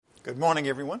Good morning,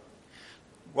 everyone.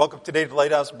 Welcome today to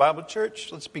Lighthouse Bible Church.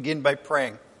 Let's begin by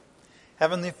praying.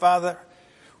 Heavenly Father,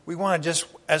 we want to just,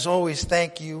 as always,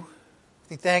 thank you.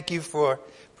 We thank you for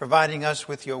providing us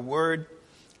with your word,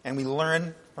 and we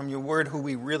learn from your word who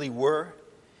we really were,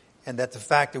 and that the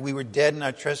fact that we were dead in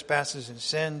our trespasses and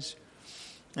sins,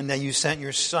 and that you sent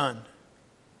your Son,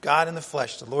 God in the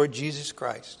flesh, the Lord Jesus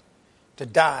Christ, to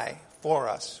die for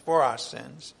us, for our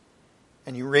sins,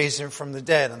 and you raised him from the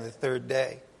dead on the third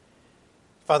day.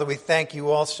 Father, we thank you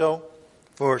also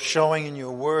for showing in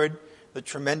your word the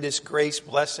tremendous grace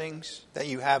blessings that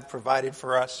you have provided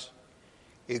for us,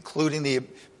 including the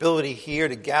ability here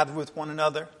to gather with one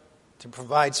another, to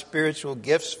provide spiritual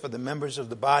gifts for the members of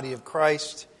the body of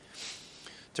Christ,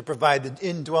 to provide the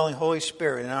indwelling Holy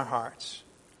Spirit in our hearts.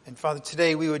 And Father,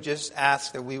 today we would just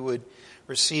ask that we would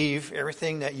receive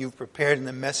everything that you've prepared in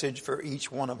the message for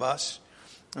each one of us.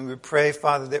 And we pray,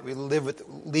 Father, that we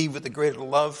leave with a greater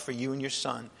love for you and your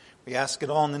Son. We ask it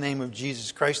all in the name of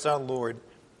Jesus Christ our Lord,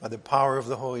 by the power of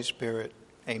the Holy Spirit.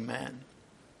 Amen.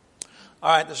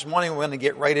 All right, this morning we're going to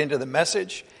get right into the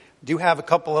message. Do have a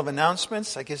couple of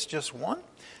announcements, I guess just one.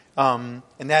 And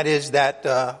that is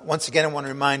that, once again, I want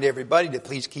to remind everybody to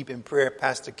please keep in prayer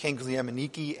Pastor Kingsley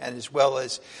Amaniki, and as well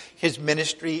as his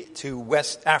ministry to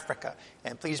West Africa.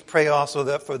 And please pray also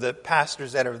that for the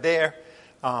pastors that are there,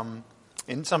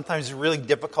 in sometimes really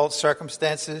difficult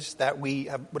circumstances that we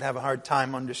would have a hard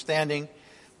time understanding.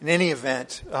 In any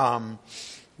event,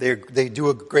 they do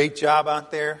a great job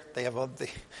out there. They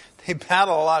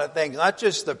battle a lot of things, not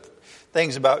just the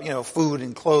things about food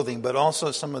and clothing, but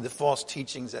also some of the false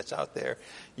teachings that's out there.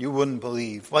 You wouldn't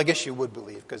believe. Well, I guess you would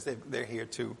believe because they're here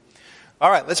too.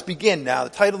 All right, let's begin now. The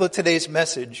title of today's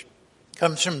message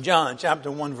comes from John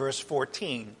chapter 1, verse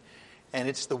 14, and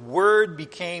it's "The Word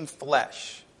became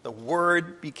flesh." The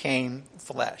Word became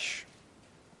flesh.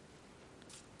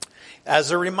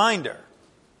 As a reminder,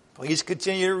 please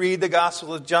continue to read the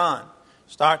Gospel of John,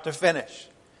 start to finish.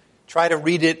 Try to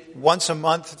read it once a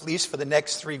month, at least for the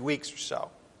next 3 weeks or so.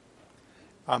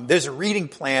 There's a reading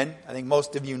plan. I think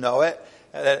most of you know it.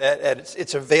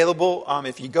 It's available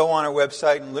if you go on our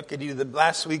website and look at either the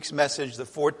last week's message, the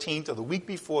 14th, or the week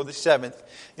before, the 7th.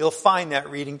 You'll find that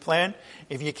reading plan.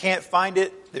 If you can't find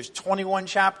it, there's 21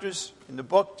 chapters in the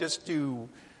book. Just do,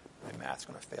 my math's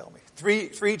going to fail me,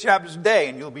 three chapters a day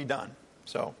and you'll be done.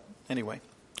 So anyway.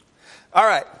 All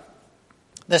right.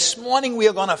 This morning we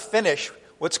are going to finish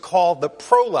what's called the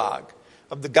prologue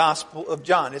of the Gospel of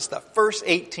John. It's the first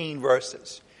 18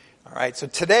 verses. All right, so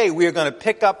today we are going to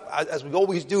pick up, as we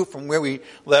always do, from where we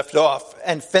left off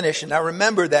and finish. And now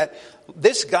remember that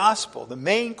this gospel, the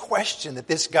main question that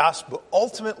this gospel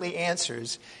ultimately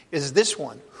answers is this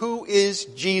one: who is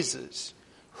Jesus?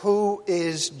 Who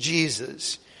is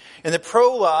Jesus? And the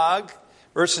prologue,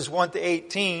 verses 1 to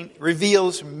 18,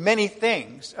 reveals many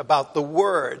things about the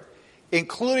Word,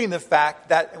 including the fact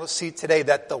that, we'll see today,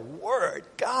 that the Word,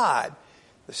 God,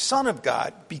 the Son of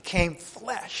God, became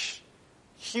flesh.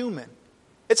 Human.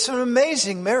 It's an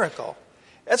amazing miracle.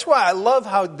 That's why I love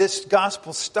how this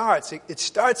gospel starts. It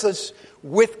starts us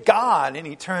with God in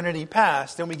eternity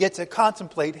past, and we get to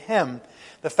contemplate Him.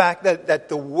 The fact that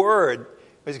the Word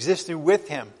existed with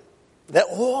Him, that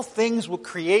all things were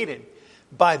created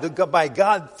by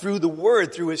God through the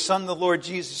Word, through His Son, the Lord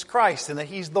Jesus Christ, and that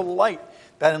He's the light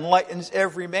that enlightens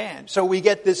every man. So we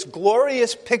get this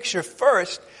glorious picture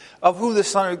first of who the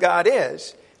Son of God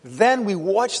is. Then we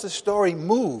watch the story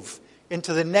move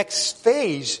into the next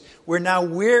phase where now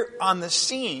we're on the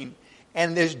scene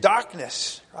and there's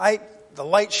darkness, right? The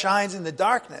light shines in the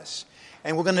darkness.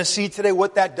 And we're going to see today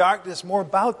what that darkness, more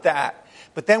about that.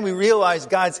 But then we realize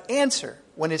God's answer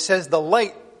when it says the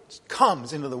light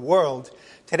comes into the world.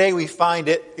 Today we find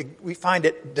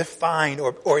it defined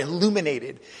or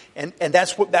illuminated. And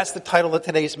that's the title of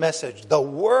today's message. The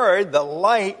Word, the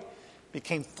light,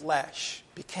 became flesh,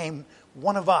 became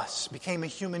one of us, became a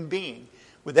human being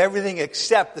with everything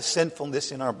except the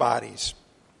sinfulness in our bodies.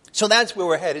 So that's where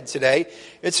we're headed today.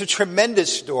 It's a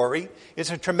tremendous story.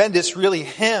 It's a tremendous, really,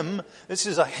 hymn. This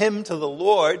is a hymn to the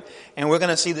Lord, and we're going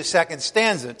to see the second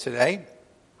stanza today.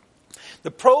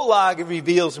 The prologue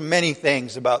reveals many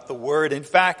things about the Word. In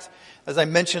fact, as I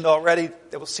mentioned already,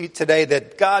 we'll see today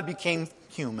that God became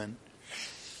human.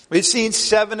 We've seen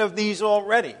 7 of these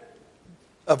already,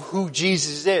 of who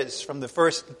Jesus is from the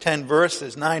first 9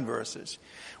 verses.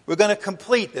 We're going to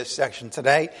complete this section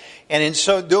today, and in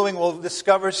so doing we'll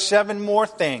discover 7 more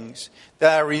things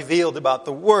that are revealed about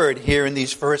the Word here in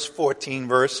these first 18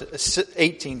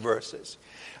 verses.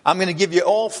 I'm going to give you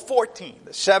all 14.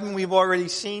 The 7 we've already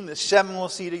seen, the 7 we'll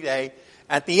see today,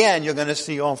 At the end, you're going to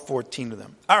see all 14 of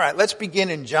them. All right, let's begin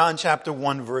in John chapter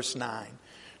 1, verse 9.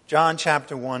 John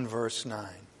chapter 1, verse 9.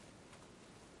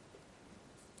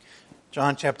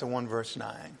 John chapter 1, verse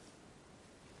 9.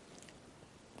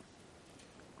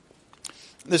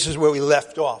 This is where we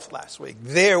left off last week.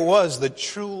 There was the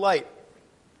true light,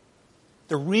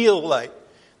 the real light,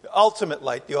 the ultimate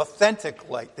light, the authentic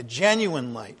light, the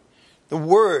genuine light, the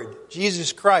Word,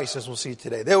 Jesus Christ, as we'll see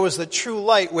today. There was the true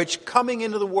light which, coming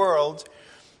into the world,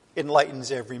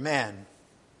 enlightens every man.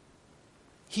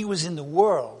 He was in the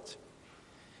world,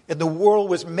 and the world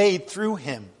was made through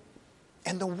him,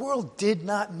 and the world did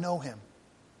not know him.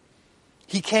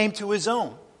 He came to his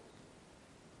own,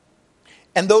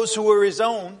 and those who were his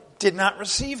own did not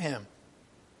receive him.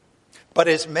 But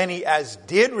as many as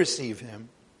did receive him,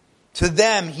 to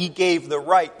them he gave the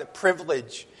right, the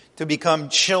privilege to become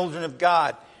children of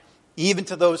God, even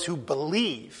to those who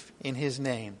believe in his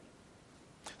name,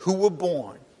 who were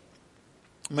born,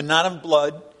 but not of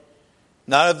blood,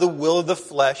 not of the will of the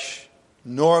flesh,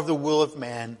 nor of the will of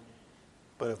man,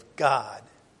 but of God.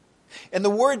 And the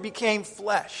Word became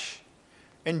flesh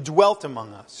and dwelt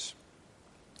among us.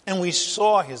 And we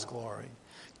saw his glory,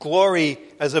 glory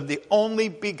as of the only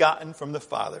begotten from the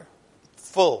Father,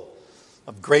 full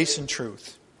of grace and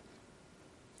truth.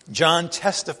 John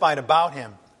testified about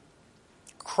him,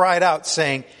 cried out,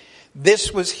 saying,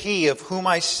 "This was he of whom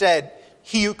I said,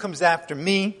 he who comes after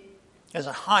me has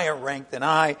a higher rank than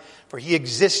I, for he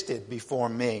existed before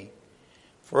me.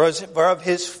 For of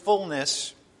his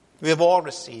fullness we have all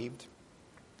received,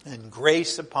 and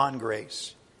grace upon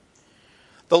grace.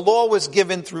 The law was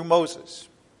given through Moses.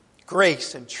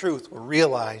 Grace and truth were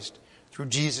realized through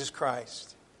Jesus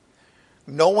Christ.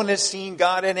 No one has seen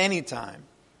God at any time.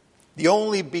 The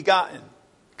only begotten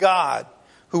God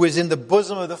who is in the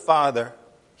bosom of the Father,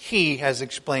 he has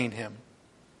explained him."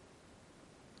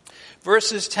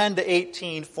 Verses 10 to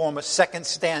 18 form a second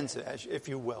stanza, if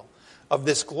you will, of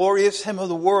this glorious hymn of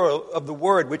the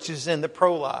word, which is in the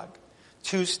prologue.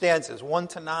 Two stanzas, 1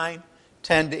 to 9,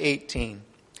 10 to 18.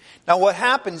 Now what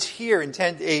happens here in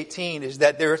 10 to 18 is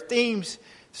that there are themes,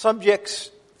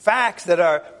 subjects, facts that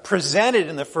are presented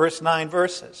in the first 9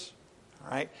 verses.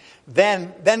 All right?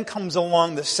 Then comes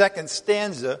along the second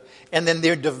stanza, and then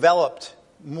they're developed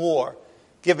more,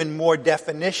 given more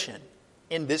definition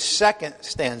in this second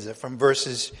stanza from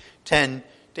verses 10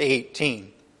 to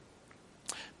 18.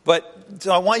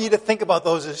 So I want you to think about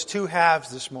those as two halves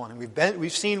this morning.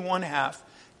 We've seen one half.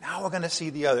 Now we're going to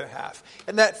see the other half.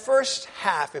 And that first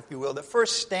half, if you will, the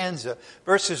first stanza,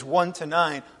 verses 1 to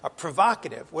 9, are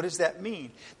provocative. What does that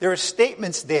mean? There are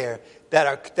statements there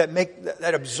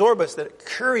that absorb us, that are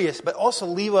curious, but also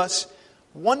leave us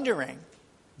wondering.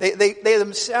 They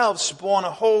themselves spawn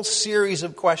a whole series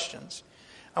of questions.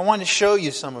 I want to show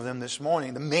you some of them this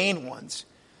morning, the main ones.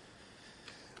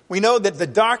 We know that the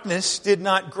darkness did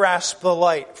not grasp the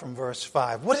light from verse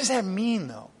 5. What does that mean,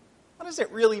 though? What does it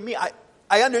really mean?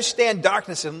 I understand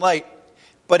darkness and light,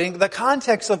 but in the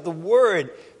context of the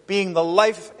Word being the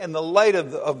life and the light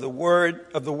of the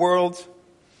world,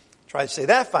 try to say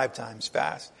that 5 times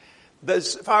fast.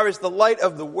 As far as the light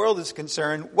of the world is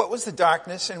concerned, what was the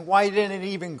darkness and why didn't it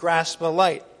even grasp the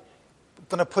light? I'm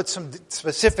going to put some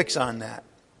specifics on that.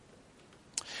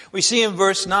 We see in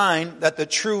verse 9 that the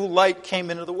true light came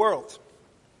into the world.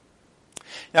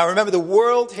 Now remember, the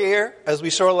world here, as we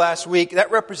saw last week,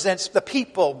 that represents the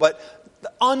people, but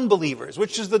the unbelievers,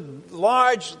 which is the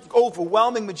large,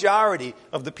 overwhelming majority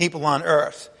of the people on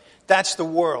earth. That's the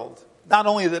world. Not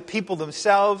only the people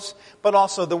themselves, but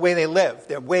also the way they live,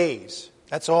 their ways.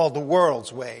 That's all the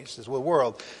world's ways, is the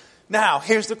world. Now,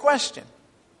 here's the question.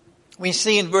 We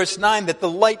see in verse 9 that the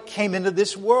light came into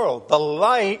this world. The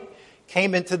light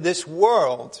came into this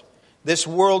world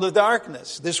of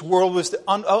darkness. This world was the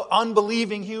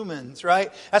unbelieving humans,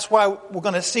 right? That's why we're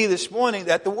going to see this morning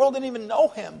that the world didn't even know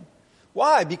him.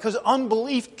 Why? Because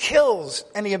unbelief kills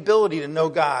any ability to know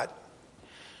God.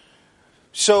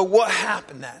 So what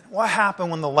happened then? What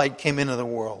happened when the light came into the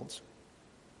world?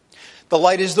 The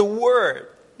light is the Word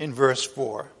in verse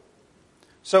 4.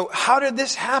 So how did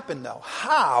this happen, though?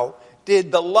 How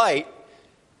did the light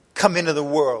come into the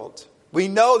world? We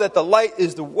know that the light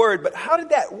is the Word, but how did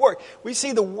that work? We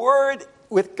see the Word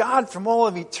with God from all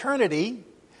of eternity.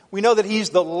 We know that He's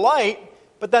the light,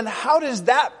 but then how does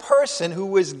that person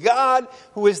who is God,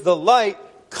 who is the light,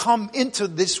 come into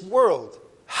this world?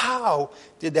 How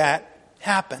did that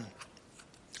happen?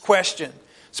 Question,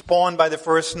 spawned by the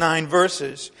first 9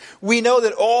 verses. We know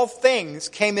that all things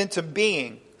came into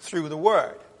being through the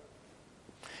Word.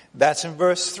 That's in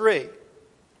verse 3.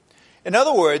 In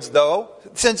other words, though,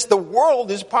 since the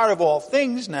world is part of all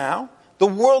things now, The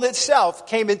world itself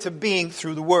came into being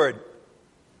through the Word.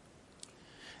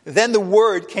 Then the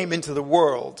Word came into the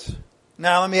world.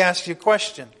 Now let me ask you a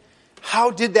question.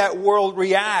 How did that world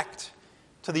react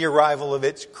to the arrival of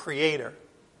its Creator?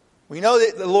 We know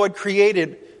that the Lord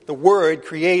created, the Word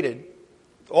created.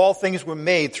 All things were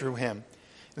made through Him.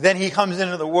 Then He comes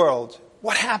into the world.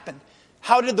 What happened?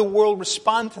 How did the world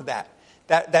respond to that?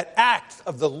 That act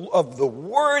of the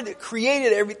Word that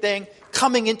created everything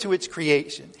coming into its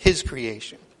creation, His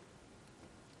creation.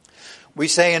 We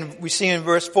see in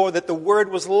verse 4 that the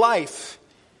Word was life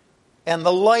and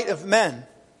the light of men.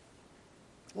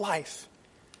 Life.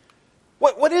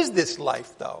 What is this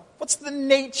life, though? What's the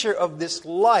nature of this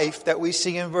life that we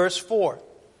see in verse 4?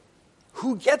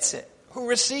 Who gets it? Who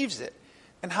receives it?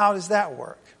 And how does that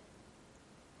work?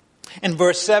 In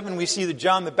verse 7, we see that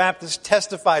John the Baptist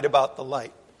testified about the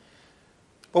light.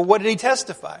 But what did he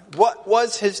testify? What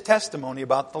was his testimony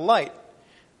about the light?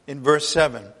 In verse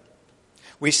 7,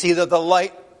 we see that the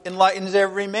light enlightens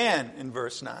every man in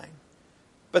verse 9.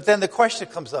 But then the question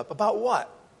comes up, about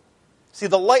what? See,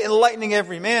 the light enlightening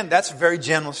every man, that's a very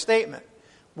general statement.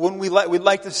 We'd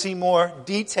like to see more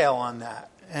detail on that.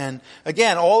 And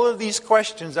again, all of these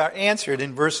questions are answered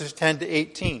in verses 10 to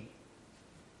 18.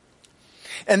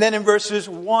 And then in verses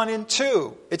 1 and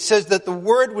 2, it says that the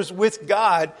Word was with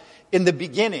God in the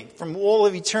beginning, from all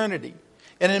of eternity.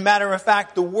 And as a matter of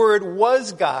fact, the Word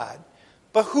was God.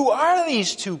 But who are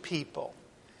these two people?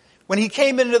 When He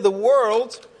came into the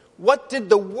world, what did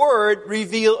the Word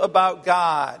reveal about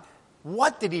God?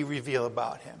 What did He reveal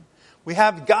about Him? We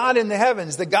have God in the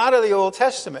heavens, the God of the Old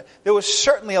Testament. There was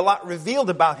certainly a lot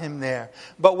revealed about Him there.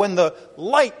 But when the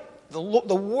light, the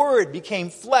Word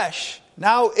became flesh,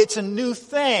 now it's a new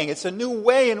thing. It's a new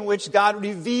way in which God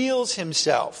reveals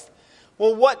Himself.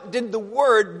 Well, what did the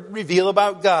Word reveal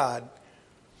about God?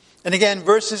 And again,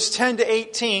 verses 10 to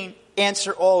 18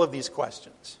 answer all of these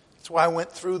questions. That's why I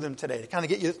went through them today, to kind of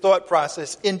get your thought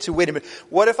process into, wait a minute,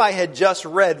 what if I had just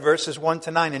read verses 1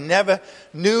 to 9 and never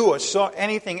knew or saw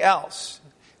anything else?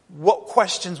 What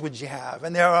questions would you have?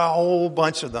 And there are a whole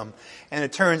bunch of them. And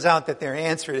it turns out that they're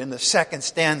answered in the second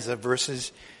stanza,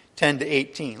 verses 10 to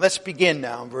 18. Let's begin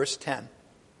now in verse 10.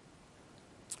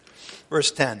 Verse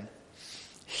 10.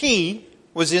 He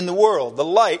was in the world. The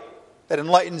light that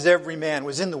enlightens every man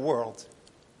was in the world.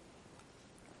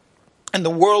 And the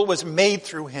world was made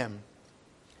through Him.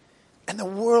 And the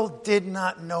world did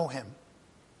not know Him.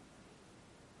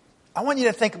 I want you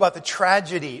to think about the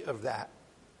tragedy of that.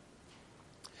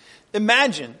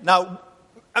 Imagine, now,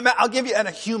 I'll give you at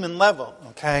a human level,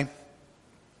 okay?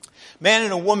 Man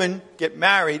and a woman get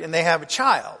married and they have a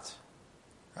child,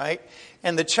 right?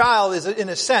 And the child is, in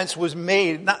a sense, was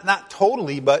made, not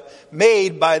totally, but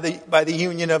made by the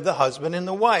union of the husband and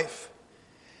the wife.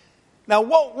 Now,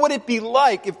 what would it be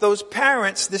like if those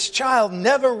parents, this child,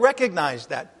 never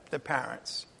recognized the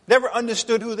parents, never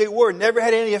understood who they were, never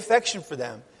had any affection for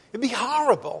them? It'd be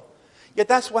horrible. Yet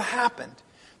that's what happened.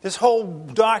 This whole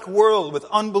dark world with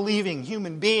unbelieving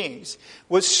human beings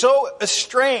was so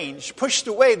estranged, pushed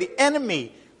away, the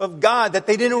enemy of God, that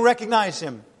they didn't recognize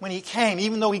Him when He came,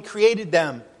 even though He created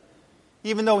them.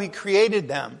 Even though He created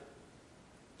them.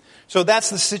 So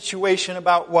that's the situation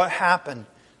about what happened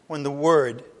when the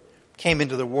Word came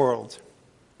into the world.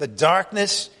 The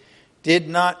darkness did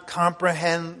not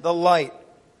comprehend the light.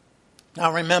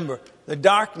 Now remember, the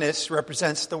darkness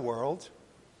represents the world.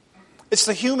 It's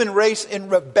the human race in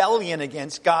rebellion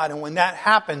against God. And when that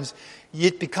happens,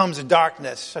 it becomes a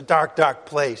darkness, a dark, dark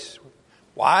place.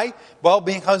 Why? Well,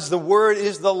 because the Word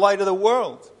is the light of the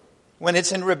world. When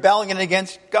it's in rebellion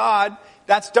against God,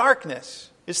 that's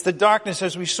darkness. It's the darkness,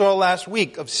 as we saw last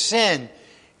week, of sin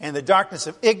and the darkness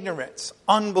of ignorance,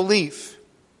 unbelief.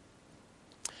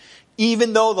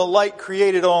 Even though the light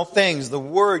created all things, the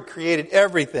Word created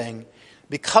everything,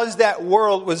 because that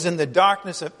world was in the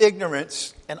darkness of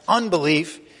ignorance and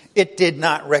unbelief, it did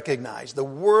not recognize. The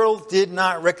world did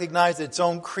not recognize its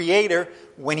own Creator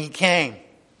when He came.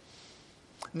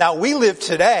 Now we live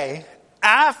today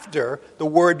after the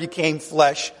Word became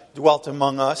flesh, dwelt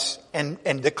among us, and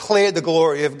declared the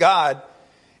glory of God.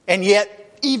 And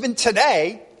yet, even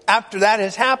today, after that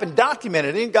has happened,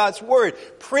 documented in God's Word,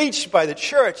 preached by the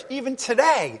church, even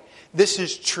today, this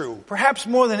is true. Perhaps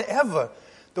more than ever,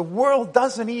 the world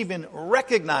doesn't even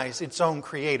recognize its own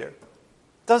Creator.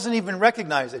 Doesn't even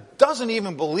recognize it. Doesn't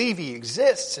even believe He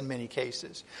exists in many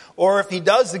cases. Or if He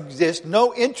does exist,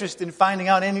 no interest in finding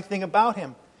out anything about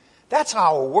Him. That's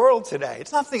our world today.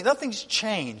 Nothing's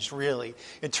changed, really,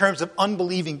 in terms of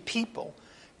unbelieving people.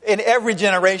 In every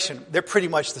generation, they're pretty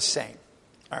much the same.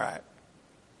 All right.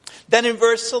 Then in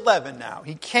verse 11 now,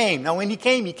 he came. Now when he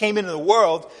came into the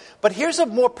world. But here's a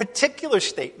more particular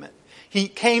statement. He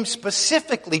came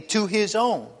specifically to his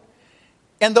own.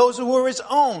 And those who were his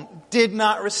own did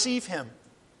not receive him.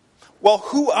 Well,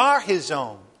 who are his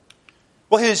own?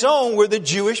 Well, his own were the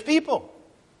Jewish people.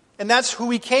 And that's who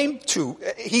he came to.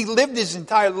 He lived his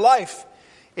entire life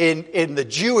in the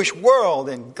Jewish world,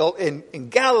 in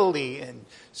Galilee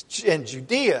and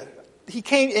Judea. He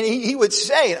came, and he would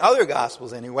say in other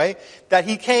Gospels anyway, that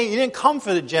he didn't come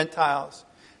for the Gentiles.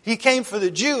 He came for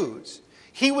the Jews.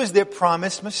 He was their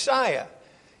promised Messiah.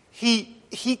 He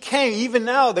came, even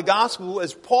now the Gospel,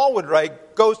 as Paul would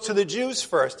write, goes to the Jews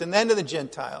first and then to the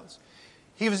Gentiles.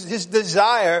 His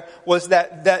desire was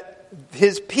that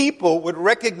his people would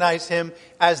recognize him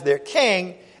as their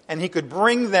king and he could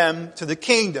bring them to the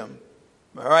kingdom.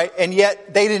 All right? And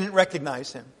yet they didn't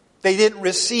recognize him. They didn't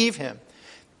receive him.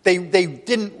 They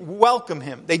didn't welcome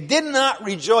him. They did not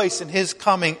rejoice in his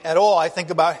coming at all. I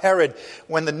think about Herod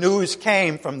when the news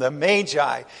came from the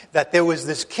Magi that there was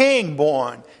this king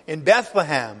born in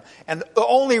Bethlehem. And the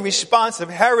only response of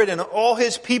Herod and all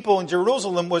his people in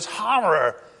Jerusalem was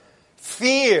horror,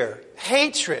 fear,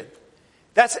 hatred.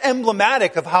 That's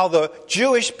emblematic of how the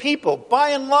Jewish people, by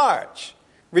and large,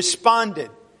 responded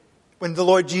when the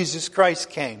Lord Jesus Christ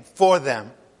came for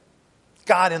them.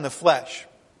 God in the flesh.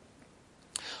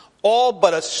 All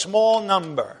but a small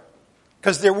number,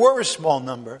 because there were a small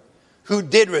number who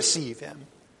did receive him.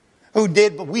 Who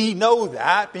did, but we know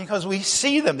that because we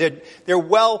see them. They're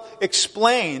well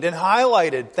explained and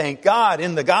highlighted, thank God,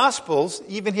 in the Gospels,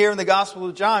 even here in the Gospel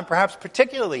of John, perhaps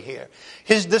particularly here.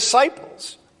 His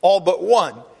disciples, all but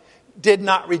one, did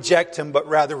not reject him, but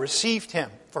rather received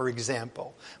him, for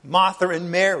example. Martha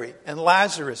and Mary and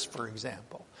Lazarus, for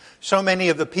example. So many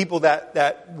of the people that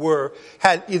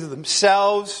had either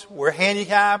themselves were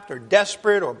handicapped or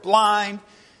desperate or blind,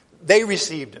 they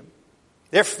received him.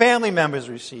 Their family members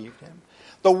received him.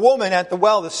 The woman at the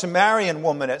well, the Samaritan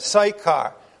woman at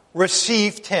Sychar,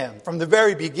 received him from the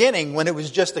very beginning when it was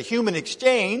just a human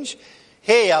exchange.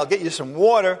 Hey, I'll get you some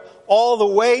water, all the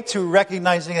way to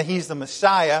recognizing that he's the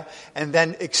Messiah, and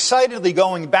then excitedly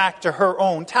going back to her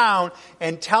own town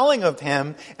and telling of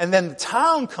him, and then the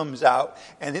town comes out,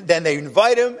 and then they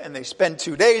invite him, and they spend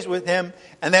 2 days with him,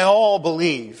 and they all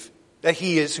believe that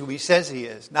he is who he says he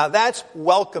is. Now that's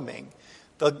welcoming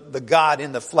the God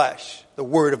in the flesh, the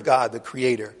Word of God, the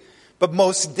Creator. But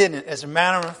most didn't. As a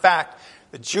matter of fact,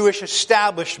 the Jewish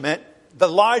establishment, the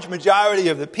large majority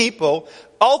of the people,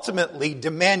 ultimately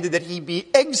demanded that he be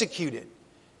executed.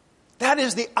 That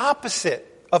is the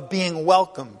opposite of being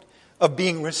welcomed, of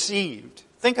being received.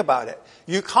 Think about it.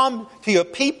 You come to your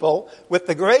people with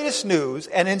the greatest news,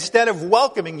 and instead of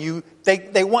welcoming you,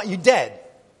 they want you dead.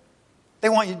 They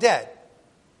want you dead.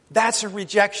 That's a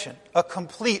rejection, a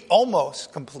complete,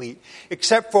 almost complete,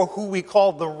 except for who we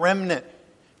call the remnant.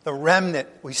 The remnant.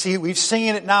 We've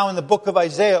seen it now in the book of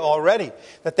Isaiah already,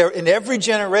 that there, in every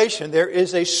generation, there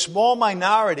is a small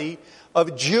minority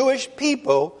of Jewish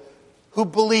people who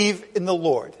believe in the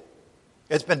Lord.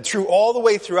 It's been true all the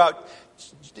way throughout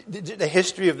the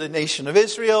history of the nation of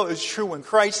Israel. It's true when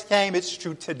Christ came. It's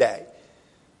true today.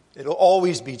 It'll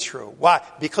always be true. Why?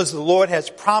 Because the Lord has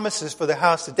promises for the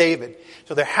house of David.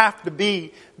 So there have to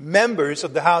be members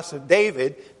of the house of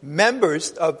David,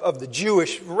 members of the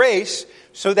Jewish race,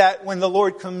 so that when the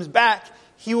Lord comes back,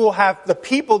 he will have the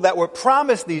people that were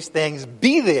promised these things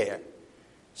be there.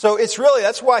 So it's really,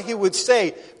 that's why he would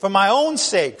say, for my own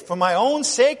sake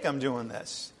I'm doing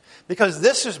this. Because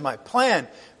this is my plan.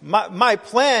 My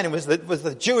plan was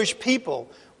the Jewish people.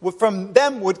 From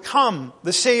them would come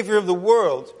the Savior of the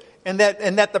world. And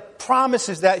that the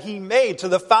promises that he made to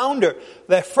the founder,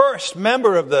 the first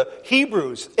member of the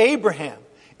Hebrews, Abraham,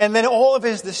 and then all of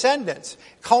his descendants,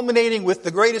 culminating with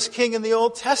the greatest king in the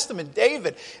Old Testament,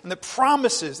 David, and the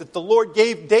promises that the Lord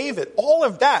gave David, all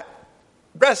of that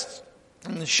rests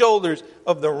on the shoulders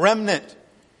of the remnant.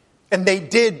 And they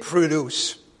did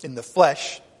produce in the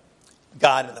flesh,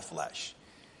 God in the flesh.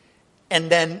 And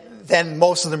then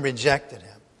most of them rejected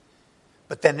him.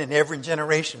 But then in every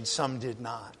generation, some did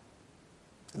not.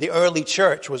 The early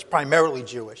church was primarily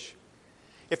Jewish.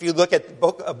 If you look at the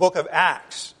book of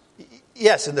Acts,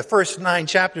 yes, in the first 9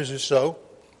 chapters or so,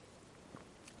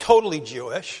 totally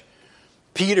Jewish.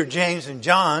 Peter, James, and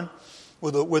John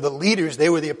were the leaders. They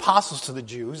were the apostles to the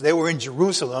Jews. They were in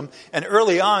Jerusalem. And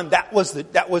early on, that was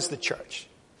the church.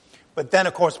 But then,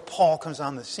 of course, Paul comes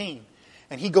on the scene.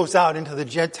 And he goes out into the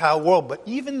Gentile world. But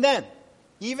even then,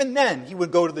 he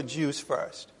would go to the Jews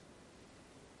first.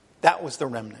 That was the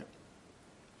remnant.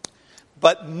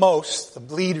 But most,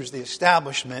 the leaders, the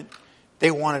establishment,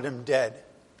 they wanted him dead.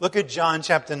 Look at John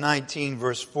chapter 19,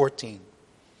 verse 14.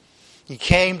 He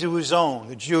came to his own,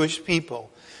 the Jewish people,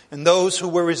 and those who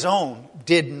were his own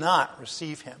did not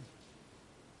receive him.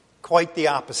 Quite the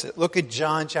opposite. Look at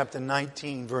John chapter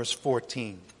 19, verse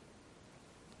 14.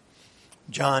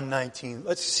 John 19.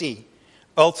 Let's see,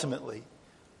 ultimately,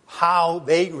 how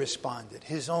they responded,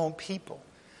 his own people,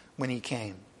 when he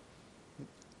came.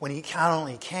 When he not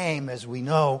only came, as we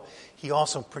know, he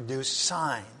also produced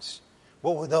signs.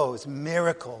 What were those?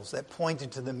 Miracles that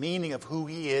pointed to the meaning of who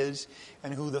he is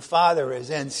and who the Father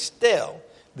is. And still,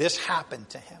 this happened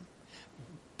to him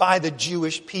by the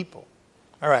Jewish people.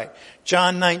 All right,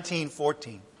 John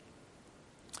 19:14.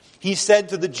 He said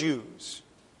to the Jews.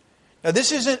 Now,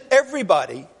 this isn't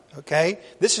everybody, okay?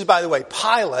 This is, by the way,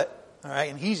 Pilate, all right?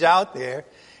 And he's out there,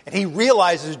 and he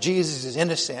realizes Jesus is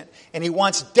innocent, and he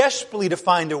wants desperately to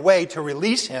find a way to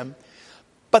release him,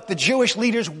 but the Jewish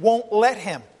leaders won't let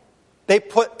him. They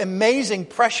put amazing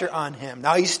pressure on him.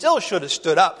 Now, he still should have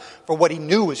stood up for what he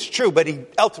knew was true, but he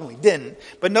ultimately didn't.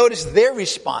 But notice their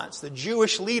response, the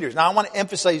Jewish leaders. Now, I want to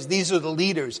emphasize these are the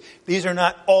leaders. These are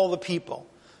not all the people.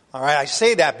 All right, I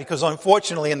say that because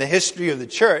unfortunately in the history of the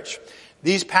church,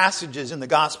 these passages in the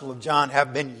Gospel of John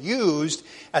have been used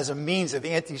as a means of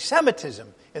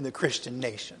anti-Semitism in the Christian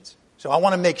nations. So I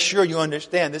want to make sure you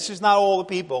understand this is not all the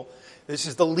people. This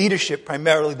is the leadership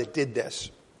primarily that did this.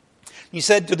 He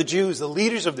said to the Jews, the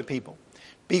leaders of the people,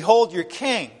 "Behold your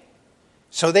king."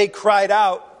 So they cried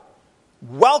out,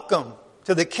 "Welcome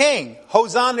to the king.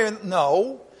 Hosanna."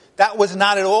 No, that was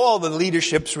not at all the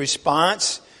leadership's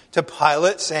response to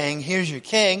Pilate saying, "Here's your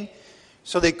king."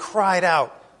 So they cried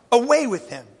out, "Away with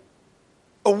him.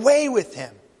 Away with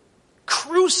him.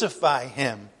 Crucify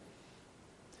him."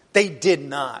 They did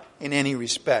not, in any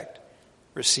respect,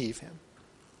 receive him.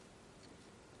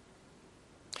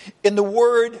 In the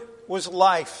Word was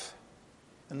life,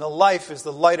 and the life is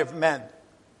the light of men.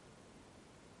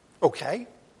 Okay,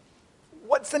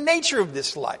 what's the nature of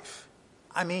this life?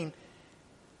 I mean,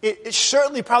 it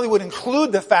certainly probably would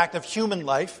include the fact of human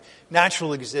life,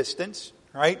 natural existence,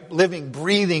 right? Living,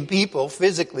 breathing people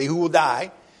physically who will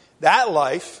die. That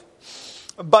life.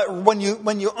 But when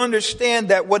you understand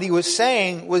that what he was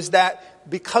saying was that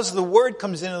because the Word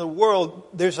comes into the world,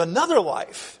 there's another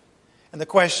life. And the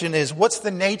question is, what's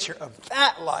the nature of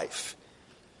that life?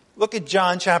 Look at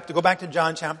go back to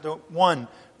John chapter 1,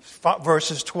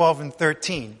 verses 12 and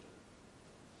 13.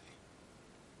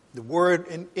 The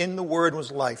Word, in the Word was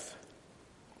life.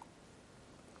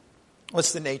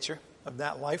 What's the nature of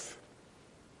that life?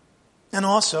 And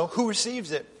also, who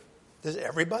receives it? Does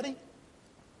everybody?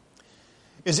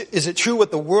 Is it true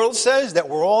what the world says, that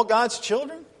we're all God's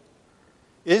children?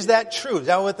 Is that true? Is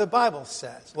that what the Bible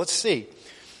says? Let's see.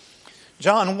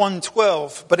 John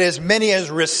 1:12, but as many as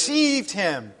received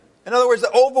him. In other words,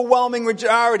 the overwhelming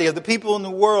majority of the people in the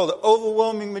world, the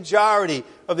overwhelming majority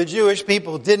of the Jewish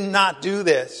people did not do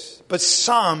this. But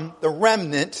some, the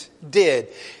remnant, did.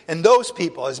 And those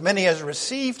people, as many as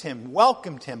received him,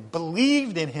 welcomed him,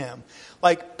 believed in him,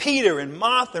 like Peter and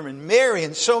Martha and Mary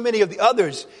and so many of the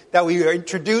others that we are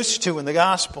introduced to in the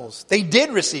Gospels. They did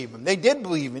receive him. They did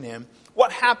believe in him.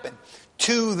 What happened?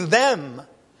 To them,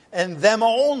 and them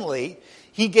only,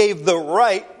 he gave the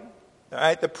right, all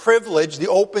right, the privilege, the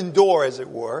open door, as it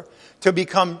were, to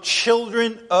become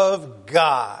children of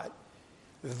God.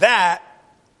 That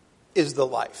is the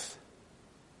life.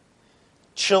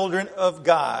 Children of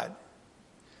God.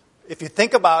 If you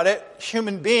think about it,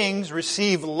 human beings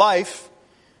receive life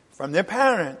from their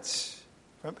parents.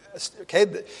 Okay,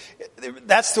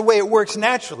 that's the way it works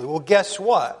naturally. Well, guess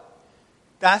what?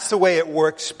 That's the way it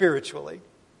works spiritually.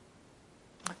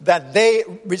 That they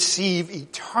receive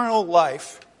eternal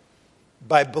life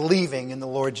by believing in the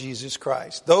Lord Jesus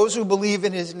Christ. Those who believe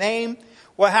in his name,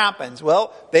 what happens?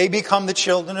 Well, they become the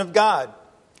children of God.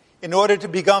 In order to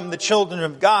become the children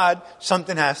of God,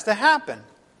 something has to happen.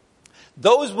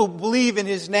 Those who believe in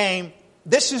his name,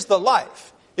 this is the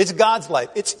life. It's God's life.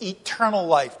 It's eternal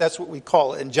life. That's what we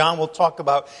call it. And John will talk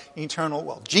about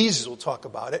Jesus will talk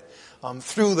about it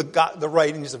through the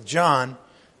writings of John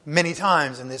many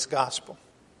times in this gospel.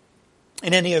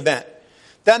 In any event,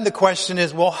 then the question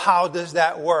is, well, how does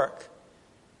that work?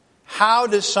 How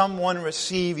does someone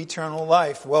receive eternal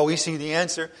life? Well, we see the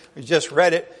answer. We just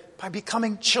read it. By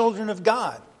becoming children of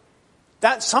God.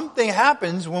 That something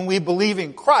happens when we believe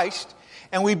in Christ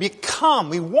and we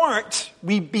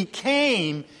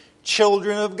became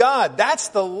children of God. That's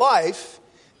the life.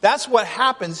 That's what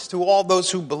happens to all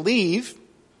those who believe.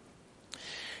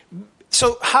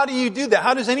 So how do you do that?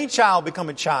 How does any child become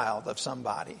a child of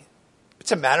somebody?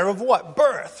 It's a matter of what?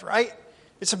 Birth, right?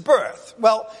 It's a birth.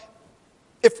 Well,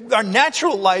 If our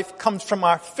natural life comes from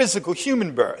our physical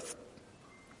human birth,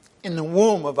 in the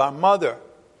womb of our mother.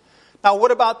 Now,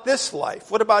 what about this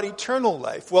life? What about eternal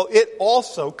life? Well, it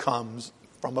also comes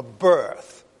from a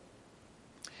birth.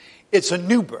 It's a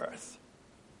new birth.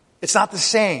 It's not the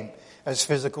same as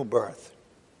physical birth.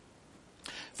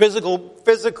 Physical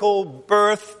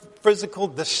birth, physical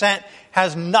descent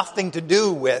has nothing to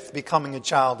do with becoming a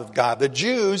child of God. The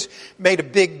Jews made a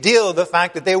big deal of the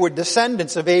fact that they were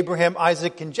descendants of Abraham,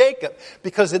 Isaac, and Jacob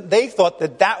because they thought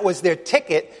that that was their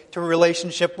ticket to a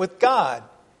relationship with God.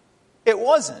 It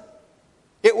wasn't.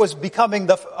 It was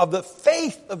becoming of the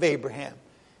faith of Abraham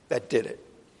that did it.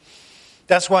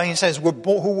 That's why he says, who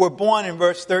were born in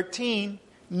verse 13,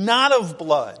 not of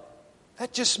blood.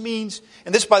 That just means,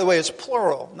 and this, by the way, is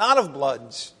plural, not of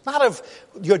bloods, not of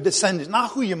your descendants,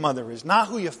 not who your mother is, not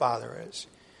who your father is,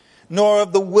 nor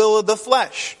of the will of the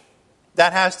flesh.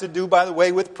 That has to do, by the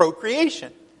way, with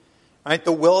procreation. Right?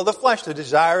 The will of the flesh, the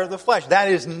desire of the flesh. That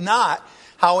is not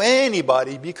how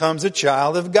anybody becomes a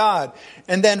child of God.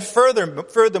 And then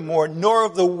furthermore, nor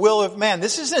of the will of man.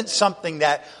 This isn't something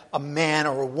that a man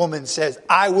or a woman says,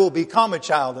 I will become a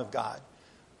child of God.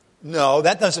 No,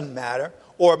 that doesn't matter.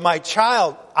 Or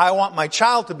I want my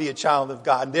child to be a child of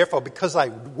God, and therefore, because I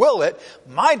will it,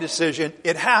 my decision,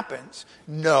 it happens.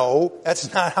 No,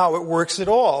 that's not how it works at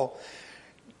all.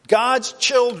 God's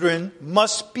children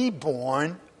must be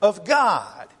born of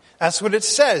God. That's what it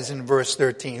says in verse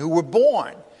 13, who were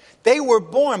born. They were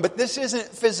born, but this isn't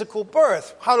physical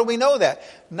birth. How do we know that?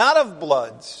 Not of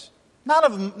bloods, not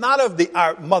of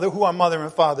our mother, who our mother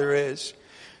and father is,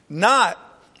 not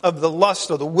of the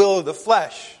lust or the will of the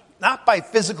flesh, not by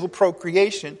physical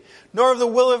procreation, nor of the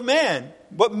will of man.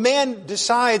 What man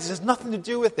decides has nothing to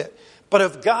do with it, but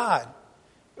of God.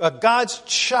 God's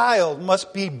child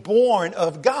must be born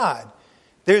of God.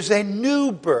 There's a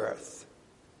new birth.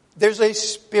 There's a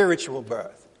spiritual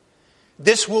birth.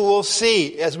 This we'll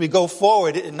see as we go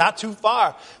forward, and not too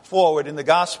far forward in the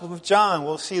Gospel of John.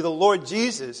 We'll see the Lord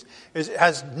Jesus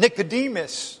has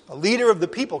Nicodemus, a leader of the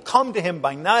people, come to him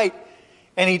by night,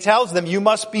 and he tells them, you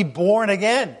must be born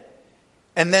again.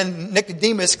 And then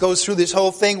Nicodemus goes through this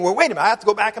whole thing where, wait a minute, I have to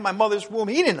go back in my mother's womb.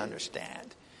 He didn't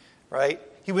understand, right?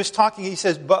 He was talking, he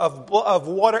says, of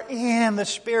water and the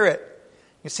Spirit.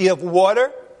 You see, of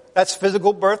water, that's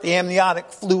physical birth, the amniotic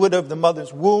fluid of the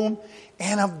mother's womb,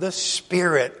 and of the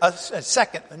Spirit,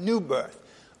 a new birth,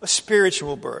 a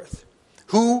spiritual birth.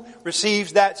 Who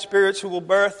receives that spiritual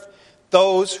birth?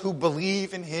 Those who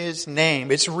believe in His name.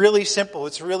 It's really simple.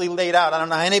 It's really laid out. I don't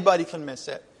know how anybody can miss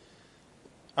it.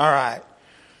 All right.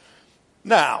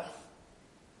 Now,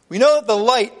 we know that the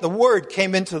light, the Word,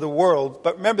 came into the world,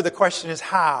 but remember the question is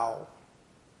how?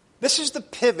 This is the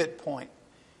pivot point.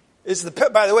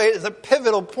 By the way, it's a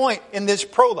pivotal point in this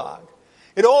prologue.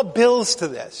 It all builds to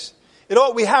this.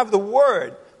 We have the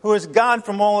Word, who is God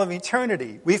from all of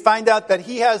eternity. We find out that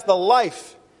He has the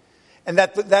life, and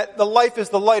that the life is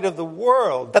the light of the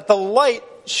world, that the light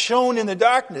shone in the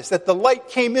darkness, that the light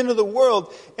came into the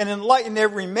world and enlightened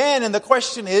every man. And the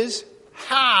question is,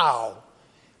 how?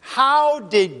 How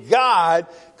did God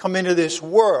come into this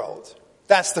world?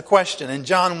 That's the question. And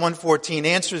John 1:14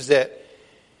 answers it.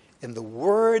 And the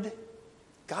Word,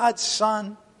 God's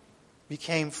Son,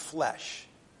 became flesh.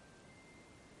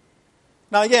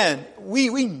 Now again,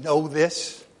 we know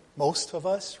this, most of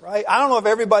us, right? I don't know if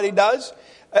everybody does.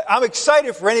 I'm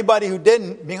excited for anybody who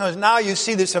didn't, because now you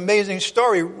see this amazing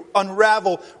story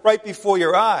unravel right before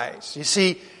your eyes. You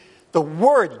see, the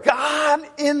Word, God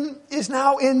is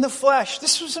now in the flesh.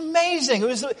 This was amazing.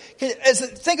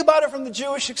 Think about it from the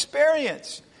Jewish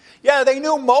experience. Yeah, they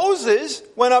knew Moses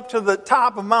went up to the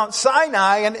top of Mount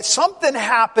Sinai and something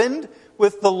happened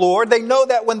with the Lord. They know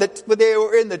that when they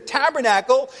were in the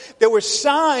tabernacle, there were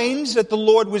signs that the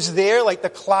Lord was there, like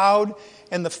the cloud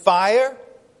and the fire.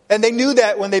 And they knew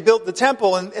that when they built the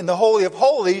temple in the Holy of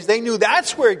Holies, they knew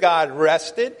that's where God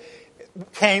rested,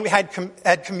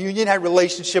 had communion, had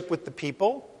relationship with the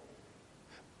people.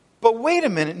 But wait a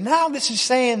minute, now this is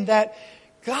saying that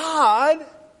God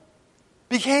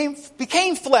became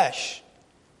flesh,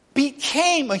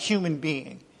 became a human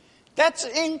being. That's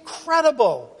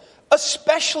incredible,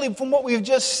 especially from what we've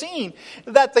just seen,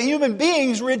 that the human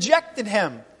beings rejected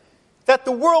Him, that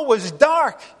the world was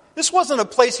dark. This wasn't a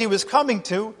place He was coming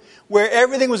to where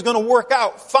everything was going to work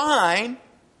out fine,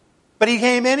 but He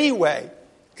came anyway.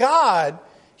 God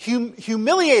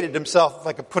humiliated Himself, if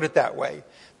I could put it that way,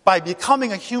 by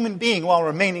becoming a human being while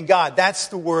remaining God. That's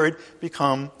the Word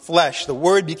become flesh. The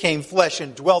Word became flesh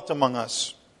and dwelt among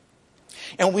us.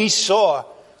 And we saw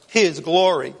His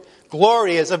glory.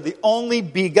 Glory as of the only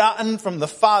begotten from the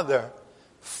Father,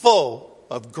 full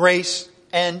of grace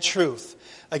and truth.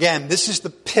 Again, this is the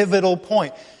pivotal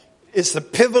point. It's the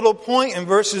pivotal point in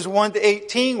verses 1 to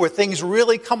 18 where things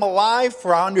really come alive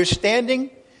for our understanding.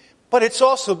 But it's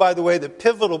also, by the way, the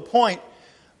pivotal point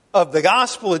of the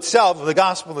gospel itself, of the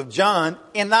Gospel of John.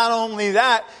 And not only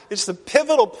that, it's the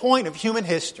pivotal point of human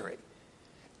history.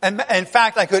 And in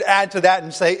fact, I could add to that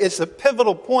and say it's the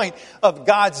pivotal point of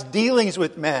God's dealings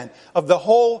with man, of the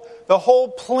whole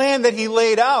plan that he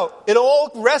laid out. It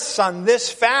all rests on this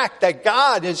fact that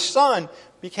God, his Son,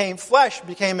 became flesh,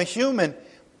 became a human,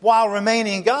 while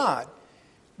remaining God,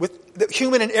 with the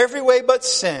human in every way but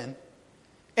sin,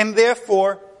 and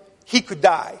therefore he could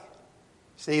die.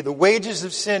 See, the wages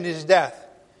of sin is death.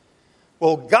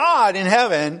 Well, God in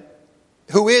heaven,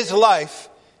 who is life,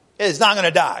 is not going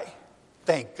to die.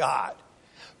 Thank God.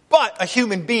 But a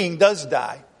human being does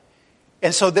die.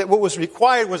 And so that what was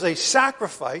required was a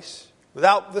sacrifice.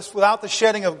 Without the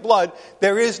shedding of blood,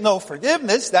 there is no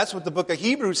forgiveness. That's what the book of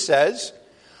Hebrews says.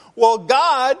 Well,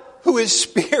 God, who is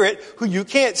spirit, who you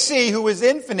can't see, who is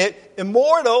infinite,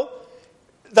 immortal,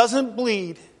 doesn't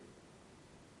bleed.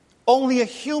 Only a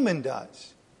human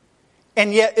does.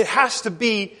 And yet it has to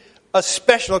be a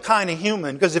special kind of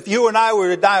human. Because if you and I were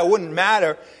to die, it wouldn't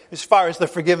matter as far as the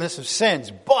forgiveness of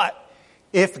sins. But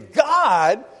if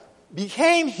God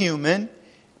became human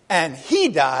and he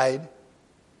died,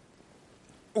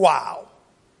 wow.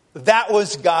 That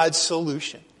was God's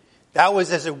solution. That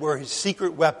was, as it were, his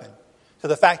secret weapon to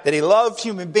the fact that he loved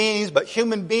human beings, but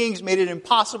human beings made it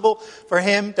impossible for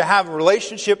him to have a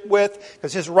relationship with,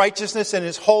 because his righteousness and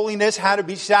his holiness had to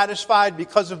be satisfied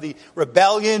because of the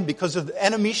rebellion, because of the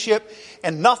enemyship,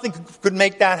 and nothing could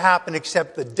make that happen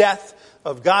except the death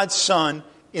of God's Son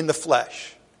in the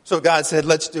flesh. So God said,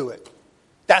 let's do it.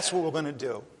 That's what we're going to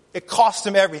do. It cost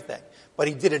him everything, but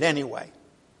he did it anyway.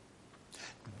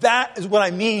 That is what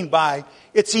I mean by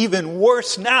it's even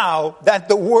worse now that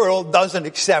the world doesn't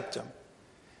accept him.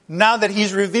 Now that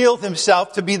he's revealed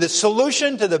himself to be the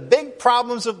solution to the big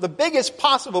problems of the biggest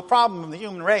possible problem of the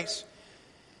human race.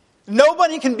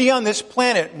 Nobody can be on this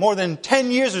planet more than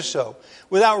 10 years or so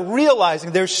without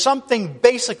realizing there's something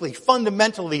basically,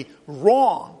 fundamentally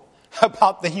wrong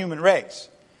about the human race.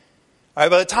 All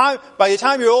right, by the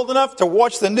time you're old enough to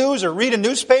watch the news or read a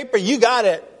newspaper, you got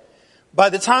it. By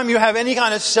the time you have any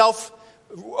kind of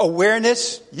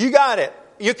self-awareness, you got it.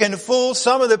 You can fool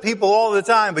some of the people all the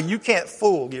time, but you can't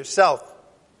fool yourself.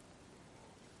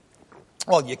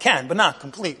 Well, you can, but not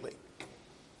completely.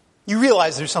 You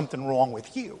realize there's something wrong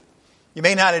with you. You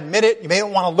may not admit it. You may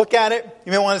not want to look at it.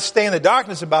 You may want to stay in the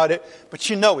darkness about it, but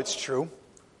you know it's true.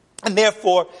 And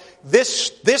therefore,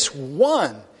 this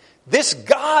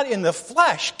God in the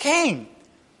flesh came,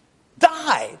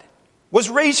 died, was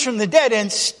raised from the dead,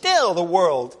 and still the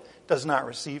world does not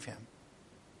receive him.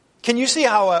 Can you see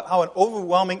how an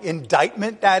overwhelming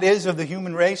indictment that is of the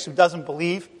human race who doesn't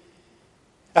believe?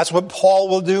 That's what Paul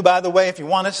will do, by the way. If you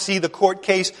want to see the court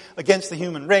case against the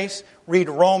human race, read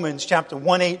Romans chapter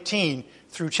 1:18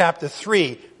 through chapter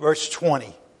 3, verse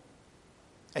 20.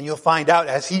 And you'll find out,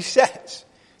 as he says,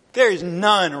 there is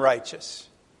none righteous,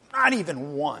 not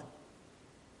even one.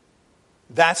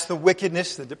 That's the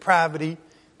wickedness, the depravity,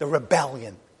 the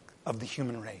rebellion of the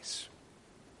human race.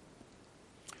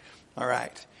 All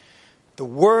right. The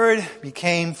Word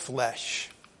became flesh.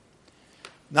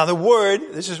 Now the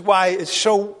Word, this is why it's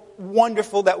so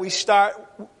wonderful that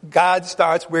God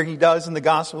starts where he does in the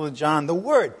Gospel of John. The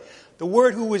Word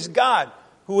who was God,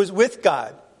 who was with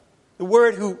God. The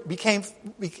Word who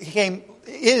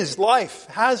is life,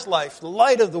 has life, the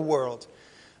light of the world.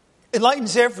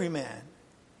 Enlightens every man.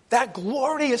 That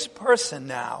glorious person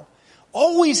now,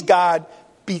 always God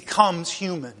becomes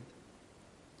human.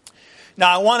 Now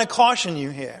I want to caution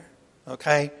you here.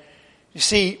 Okay? You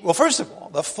see, well, first of all,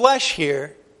 the flesh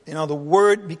here, the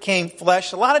Word became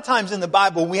flesh. A lot of times in the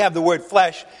Bible, when we have the word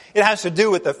flesh, it has to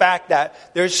do with the fact that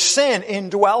there's sin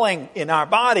indwelling in our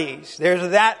bodies.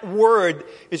 There's that word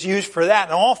is used for that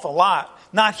an awful lot.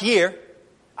 Not here,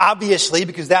 obviously,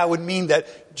 because that would mean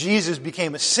that Jesus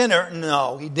became a sinner.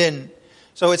 No, he didn't.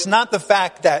 So it's not the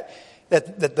fact that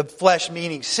the flesh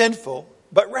meaning sinful,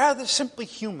 but rather simply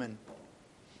human.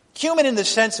 Human in the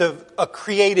sense of a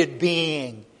created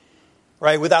being,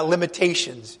 right, without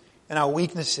limitations and our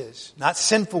weaknesses. Not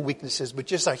sinful weaknesses, but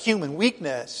just our human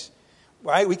weakness,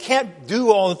 right? We can't do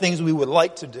all the things we would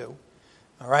like to do,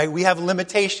 all right? We have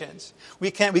limitations. We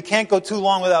can't go too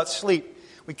long without sleep.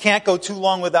 We can't go too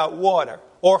long without water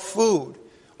or food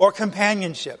or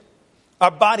companionship.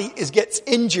 Our body gets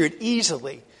injured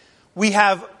easily. We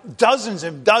have dozens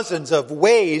and dozens of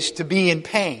ways to be in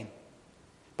pain.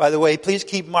 By the way, please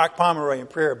keep Mark Pomeroy in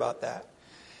prayer about that.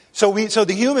 So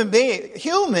the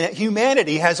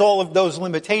humanity has all of those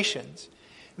limitations.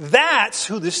 That's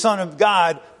who the Son of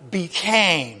God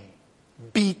became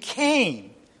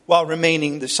while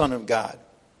remaining the Son of God.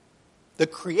 The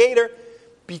Creator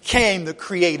became the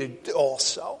created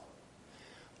also.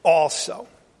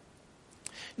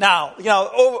 Now,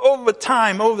 over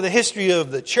time, over the history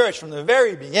of the church, from the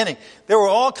very beginning, there were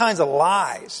all kinds of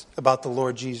lies about the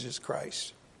Lord Jesus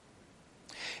Christ.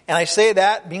 And I say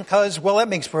that because, well, that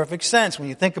makes perfect sense when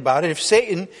you think about it. If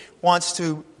Satan wants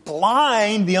to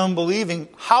blind the unbelieving,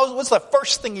 what's the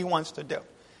first thing he wants to do?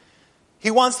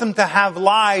 He wants them to have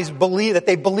lies, that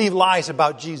they believe lies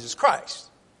about Jesus Christ.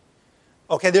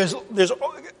 Okay, there's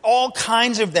all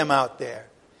kinds of them out there.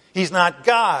 He's not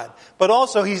God, but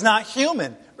also he's not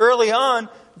human. Early on,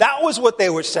 that was what they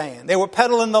were saying. They were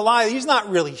peddling the lie. He's not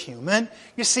really human.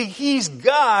 You see, he's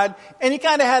God, and he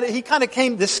kind of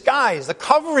came disguised. The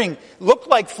covering looked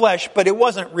like flesh, but it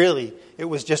wasn't really. It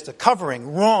was just a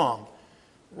covering. Wrong.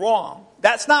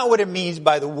 That's not what it means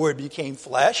by the word became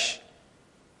flesh.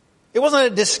 It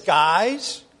wasn't a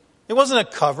disguise. It wasn't a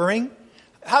covering.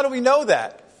 How do we know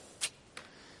that?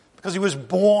 Because he was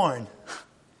born.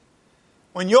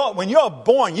 When you're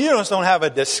born, you just don't have a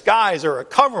disguise or a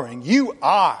covering. You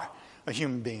are a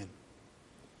human being.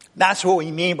 That's what we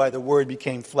mean by the word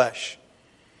became flesh.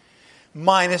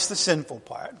 Minus the sinful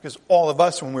part. Because all of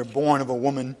us, when we're born of a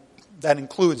woman, that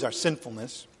includes our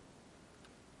sinfulness.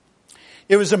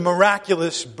 It was a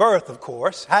miraculous birth, of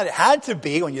course. It had to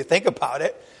be when you think about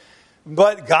it.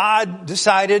 But God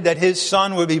decided that his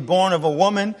son would be born of a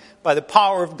woman by the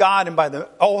power of God and by the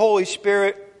Holy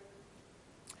Spirit.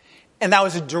 And that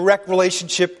was a direct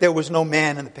relationship. There was no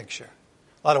man in the picture.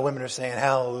 A lot of women are saying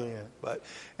hallelujah. But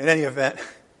in any event,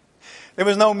 there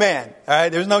was no man. All right?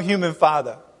 There was no human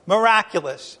father.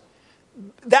 Miraculous.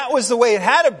 That was the way it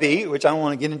had to be, which I don't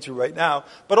want to get into right now.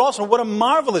 But also, what a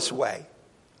marvelous way.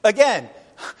 Again,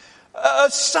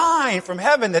 a sign from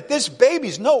heaven that this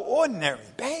baby's no ordinary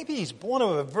baby. He's born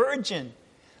of a virgin.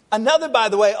 Another, by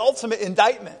the way, ultimate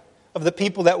indictment of the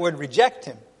people that would reject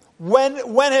him. When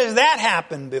has that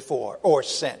happened before or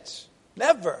since?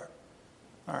 Never.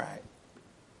 All right.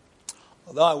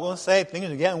 Although I will say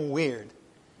things are getting weird.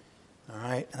 All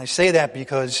right. And I say that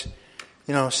because,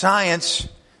 science,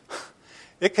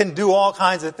 it can do all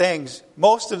kinds of things.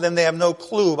 Most of them they have no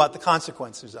clue about the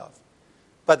consequences of.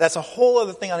 But that's a whole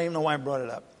other thing. I don't even know why I brought it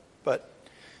up. But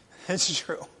it's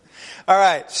true. All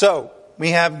right. So we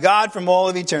have God from all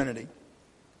of eternity.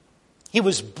 He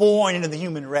was born into the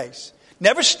human race.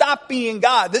 Never stopped being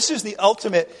God. This is the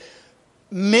ultimate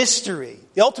mystery.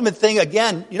 The ultimate thing,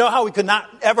 again, you know how we could not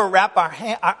ever wrap our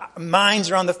minds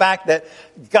around the fact that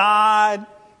God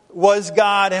was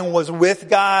God and was with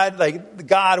God. Like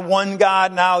God, one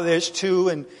God, now there's two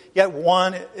and yet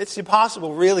one. It's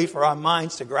impossible really for our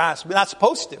minds to grasp. We're not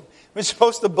supposed to. We're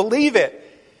supposed to believe it.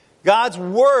 God's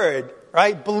word,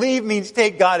 right? Believe means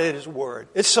take God at his word.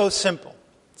 It's so simple.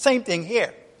 Same thing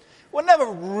here. We're never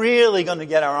really going to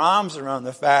get our arms around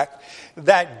the fact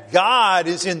that God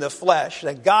is in the flesh,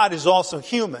 that God is also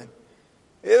human.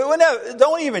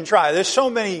 Don't even try. There's so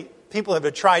many people that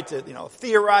have tried to,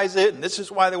 theorize it, and this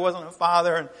is why there wasn't a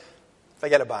father, and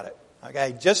forget about it.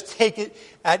 Okay, just take it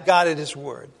at God at his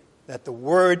word, that the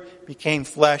word became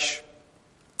flesh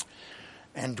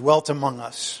and dwelt among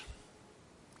us.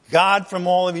 God from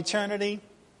all of eternity,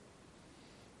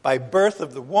 by birth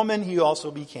of the woman, he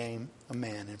also became a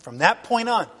man. And from that point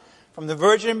on, from the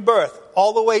virgin birth,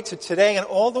 all the way to today and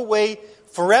all the way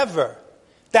forever,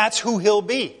 that's who he'll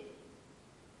be.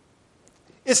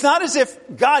 It's not as if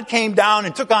God came down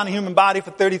and took on a human body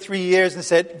for 33 years and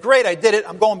said, great, I did it,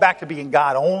 I'm going back to being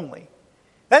God only.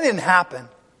 That didn't happen.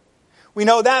 We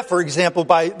know that, for example,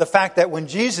 by the fact that when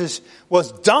Jesus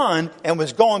was done and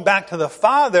was going back to the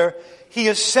Father, he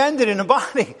ascended in a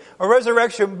body, a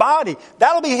resurrection body.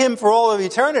 That'll be him for all of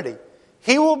eternity.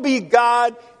 He will be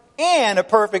God and a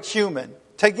perfect human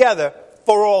together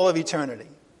for all of eternity.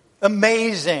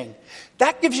 Amazing.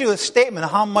 That gives you a statement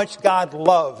of how much God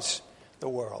loves the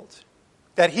world.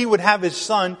 That he would have his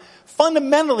son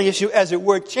fundamentally, as it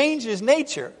were, change his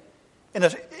nature.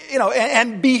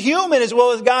 And be human as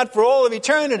well as God for all of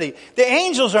eternity. The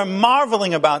angels are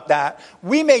marveling about that.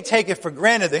 We may take it for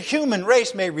granted. The human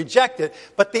race may reject it.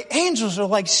 But the angels are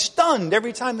like stunned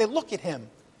every time they look at him.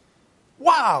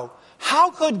 Wow.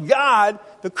 How could God,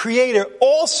 the Creator,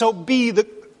 also be the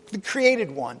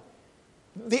created one?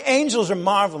 The angels are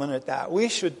marveling at that. We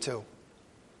should too.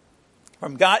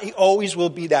 From God, he always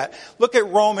will be that. Look at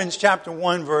Romans chapter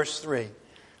 1, verse 3.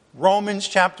 Romans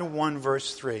chapter 1,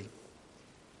 verse 3.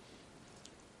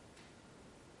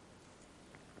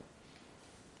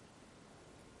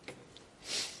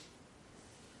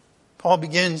 Paul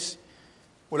begins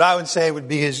what I would say would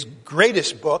be his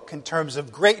greatest book in terms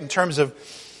of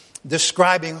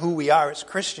describing who we are as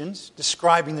Christians,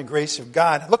 describing the grace of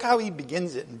God. Look how he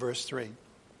begins it in verse 3.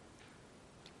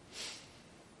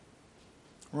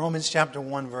 Romans chapter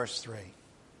 1, verse 3.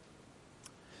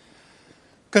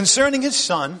 Concerning his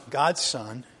Son, God's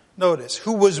Son, notice,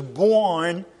 who was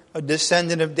born a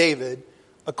descendant of David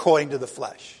according to the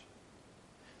flesh.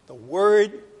 The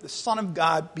Word, the Son of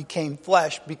God, became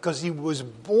flesh because he was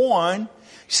born.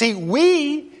 See,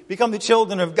 we become the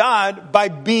children of God by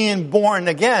being born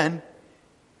again.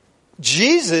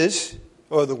 Jesus,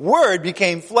 or the Word,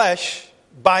 became flesh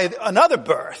by another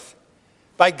birth.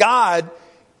 By God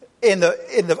in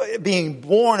the being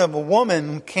born of a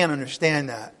woman. Can't understand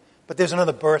that. But there's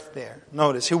another birth there.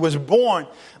 Notice, who was born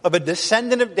of a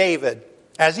descendant of David,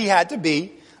 as he had to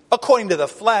be, according to the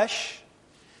flesh,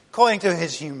 according to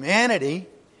his humanity.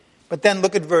 But then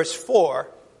look at verse 4.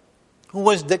 Who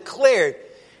was declared.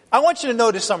 I want you to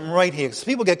notice something right here, because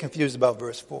people get confused about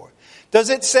verse 4. Does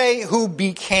it say who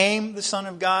became the Son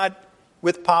of God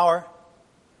with power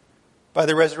by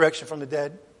the resurrection from the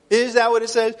dead? Is that what it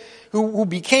says? Who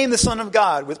became the Son of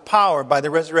God with power by the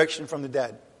resurrection from the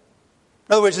dead?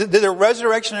 In other words, the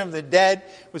resurrection of the dead,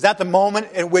 was that the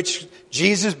moment in which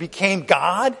Jesus became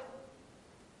God?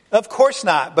 Of course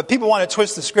not. But people want to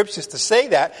twist the scriptures to say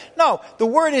that. No, the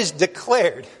word is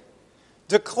declared.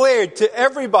 Declared to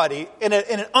everybody in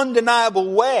an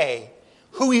undeniable way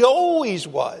who he always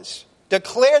was.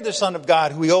 Declared the Son of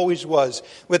God who he always was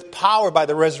with power by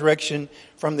the resurrection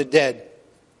from the dead.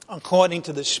 According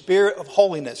to the Spirit of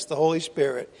holiness, the Holy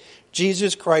Spirit,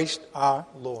 Jesus Christ our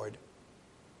Lord.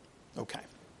 Okay.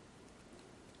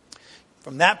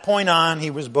 From that point on, he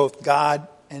was both God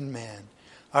and man.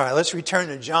 All right, let's return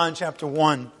to John chapter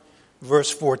 1,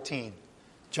 verse 14.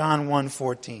 John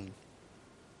 1:14.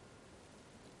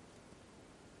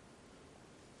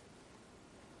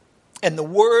 And the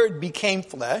Word became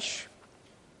flesh.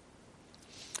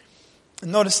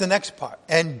 And notice the next part.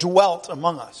 And dwelt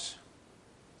among us.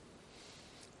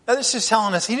 Now this is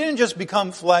telling us he didn't just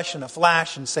become flesh in a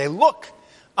flash and say, look,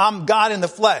 I'm God in the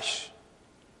flesh.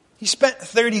 He spent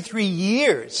 33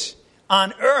 years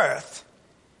on earth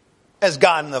as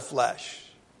God in the flesh.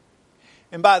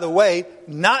 And by the way,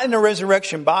 not in a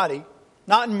resurrection body,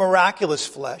 not in miraculous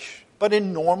flesh, but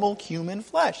in normal human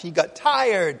flesh. He got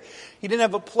tired. He didn't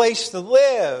have a place to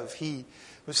live. He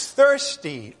was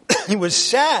thirsty. He was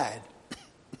sad.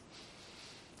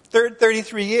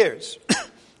 33 years.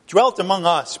 Dwelt among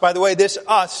us. By the way, this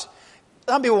us,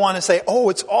 some people want to say, oh,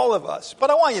 it's all of us. But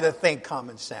I want you to think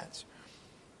common sense.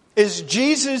 Is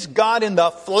Jesus, God in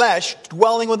the flesh,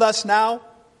 dwelling with us now?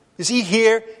 Is he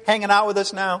here hanging out with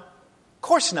us now? Of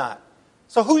course not.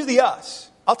 So who's the us?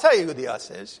 I'll tell you who the us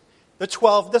is. The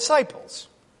 12 disciples.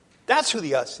 That's who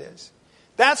the us is.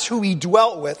 That's who he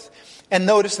dwelt with. And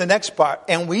notice the next part.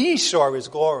 And we saw his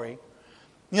glory.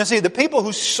 You see, the people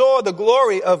who saw the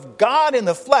glory of God in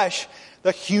the flesh,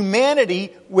 the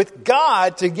humanity with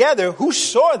God together, who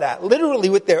saw that literally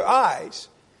with their eyes?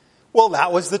 Well,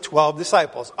 that was the 12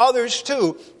 disciples. Others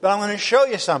too, but I'm going to show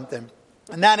you something.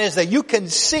 And that is that you can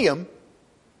see him.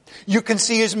 You can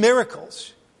see his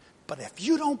miracles. But if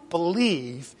you don't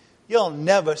believe, you'll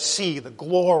never see the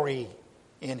glory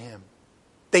in him.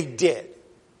 They did.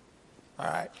 All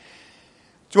right.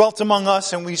 Dwelt among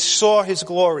us and we saw his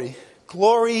glory.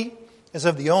 Glory is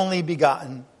of the only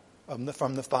begotten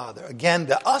from the Father. Again,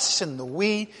 the us and the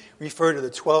we refer to the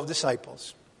 12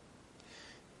 disciples.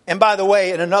 And by the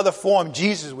way, in another form,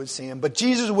 Jesus would see him. But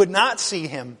Jesus would not see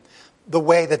him the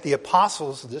way that the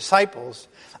apostles, the disciples.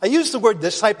 I use the word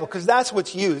disciple because that's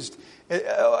what's used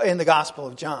in the Gospel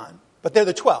of John. But they're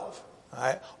the 12. All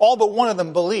right? All but one of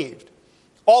them believed.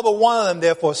 All but one of them,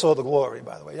 therefore, saw the glory,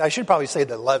 by the way. I should probably say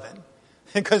the 11.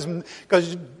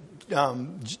 Because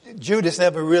Judas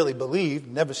never really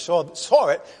believed, never saw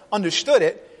it, understood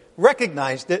it,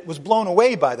 recognized it, was blown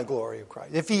away by the glory of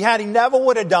Christ. If he never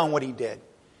would have done what he did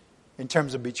in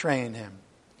terms of betraying him.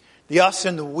 The us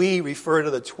and the we refer to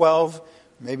the 12.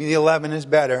 Maybe the 11 is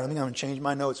better. I think I'm going to change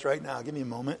my notes right now. Give me a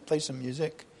moment. Play some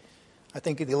music. I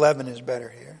think the 11 is better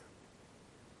here.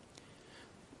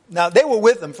 Now, they were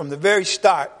with him from the very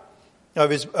start of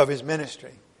his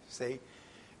ministry. See,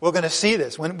 we're going to see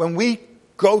this. When we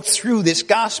go through this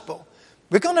gospel,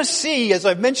 we're going to see, as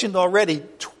I've mentioned already,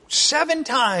 7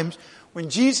 times when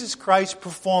Jesus Christ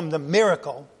performed a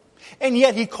miracle. And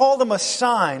yet he called them a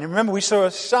sign. And remember, we saw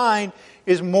a sign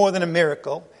is more than a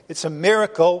miracle. It's a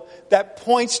miracle that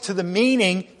points to the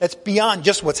meaning that's beyond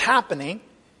just what's happening.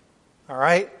 All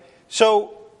right?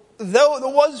 So though the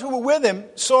ones who were with him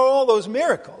saw all those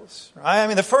miracles, right? I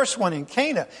mean, the first one in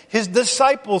Cana, his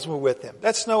disciples were with him.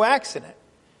 That's no accident.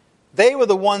 They were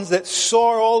the ones that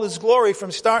saw all his glory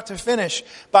from start to finish.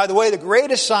 By the way, the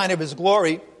greatest sign of his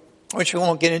glory, which we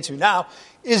won't get into now,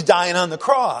 is dying on the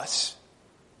cross.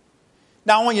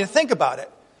 Now, I want you to think about it.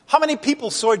 How many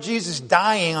people saw Jesus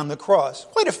dying on the cross?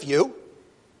 Quite a few.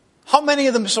 How many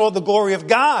of them saw the glory of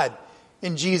God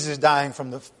in Jesus dying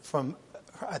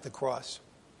at the cross?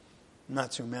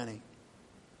 Not too many.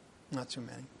 Not too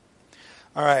many.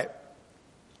 All right.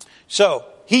 So,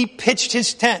 he pitched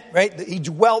his tent, right? He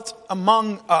dwelt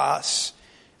among us.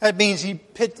 That means he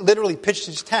literally pitched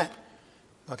his tent.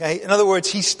 Okay? In other words,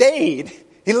 he stayed.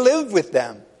 He lived with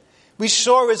them. We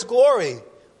saw his glory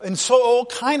in all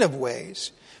kind of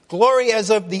ways. Glory as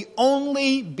of the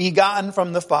only begotten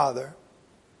from the Father.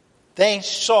 They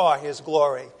saw his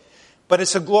glory. But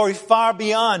it's a glory far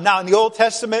beyond. Now, in the Old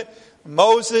Testament,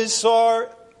 Moses saw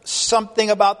something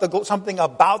about the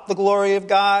glory of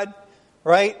God,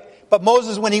 right? But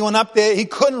Moses, when he went up there, he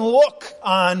couldn't look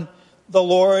on the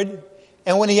Lord.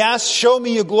 And when he asked, show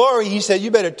me your glory, he said,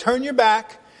 you better turn your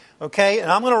back, okay?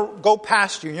 And I'm going to go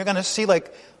past you. And you're going to see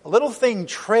like a little thing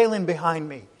trailing behind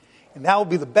me. And that will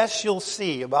be the best you'll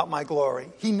see about my glory.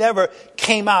 He never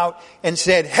came out and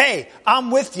said, hey,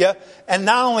 I'm with you. And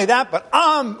not only that, but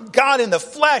I'm God in the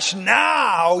flesh.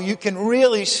 Now you can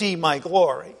really see my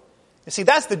glory. You see,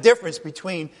 that's the difference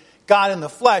between God in the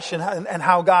flesh and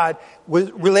how God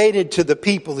was related to the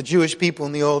people, the Jewish people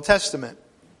in the Old Testament.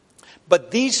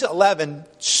 But these 11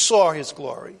 saw his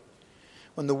glory.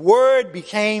 When the Word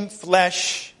became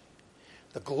flesh,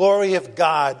 the glory of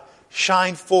God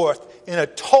shined forth in a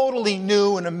totally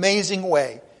new and amazing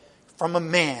way from a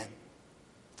man.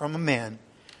 From a man.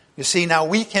 You see, now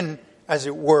we can, as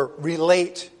it were,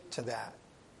 relate to that.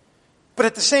 But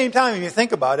at the same time, if you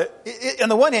think about it, on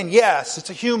the one hand, yes, it's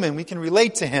a human. We can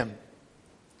relate to him.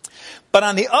 But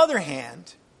on the other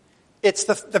hand, it's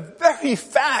the very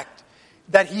fact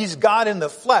that he's God in the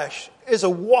flesh is a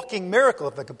walking miracle,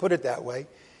 if I could put it that way.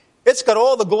 It's got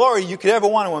all the glory you could ever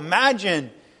want to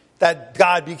imagine that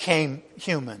God became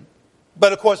human.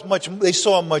 But of course, they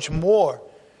saw much more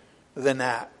than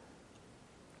that.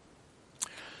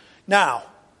 Now,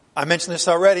 I mentioned this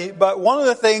already, but one of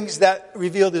the things that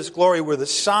revealed his glory were the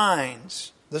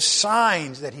signs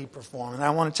that he performed. And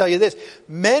I want to tell you this,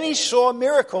 many saw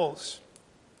miracles.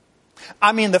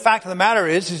 I mean, the fact of the matter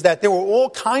is that there were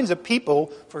all kinds of people,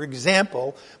 for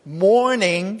example,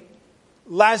 mourning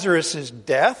Lazarus'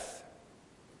 death.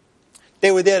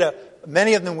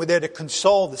 Many of them were there to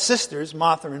console the sisters,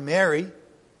 Martha and Mary.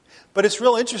 But it's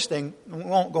real interesting. We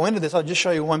won't go into this. I'll just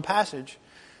show you one passage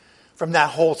from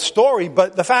that whole story.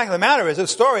 But the fact of the matter is,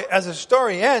 as the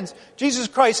story ends, Jesus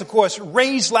Christ, of course,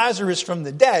 raised Lazarus from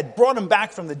the dead, brought him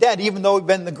back from the dead, even though he'd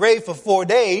been in the grave for 4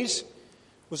 days.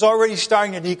 Was already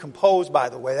starting to decompose, by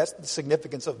the way. That's the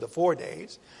significance of the 4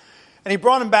 days. And he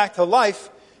brought him back to life.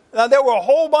 Now, there were a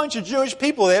whole bunch of Jewish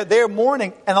people there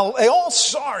mourning, and they all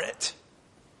saw it.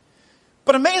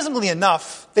 But amazingly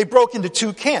enough, they broke into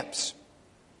 2 camps.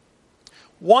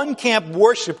 One camp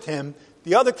worshipped him.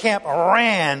 The other camp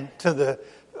ran to the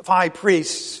high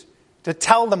priests to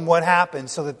tell them what happened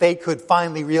so that they could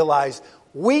finally realize,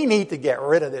 we need to get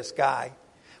rid of this guy.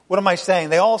 What am I saying?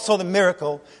 They all saw the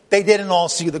miracle. They didn't all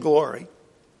see the glory.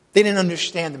 They didn't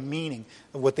understand the meaning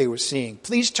of what they were seeing.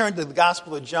 Please turn to the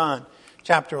Gospel of John,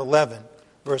 chapter 11,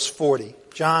 verse 40.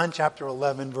 John, chapter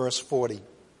 11, verse 40.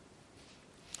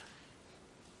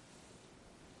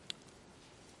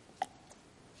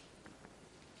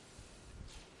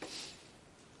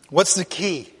 What's the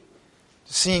key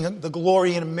to seeing the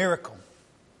glory in a miracle?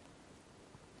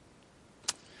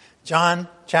 John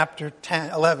chapter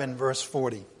 11, verse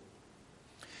 40.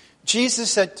 Jesus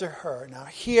said to her, now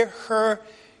here her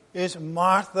is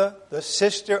Martha, the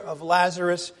sister of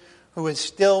Lazarus, who is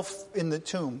still in the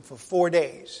tomb for 4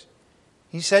 days.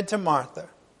 He said to Martha,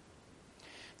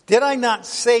 did I not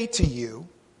say to you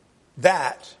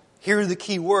that, here are the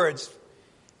key words,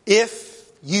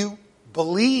 if you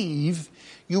believe,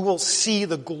 you will see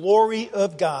the glory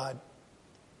of God.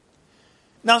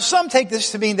 Now, some take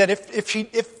this to mean that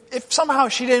if somehow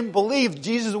she didn't believe,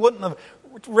 Jesus wouldn't have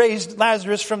raised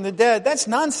Lazarus from the dead. That's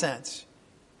nonsense.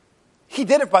 He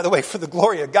did it, by the way, for the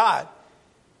glory of God.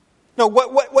 No,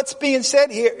 what's being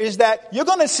said here is that you're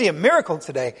going to see a miracle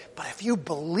today, but if you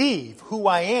believe who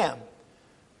I am,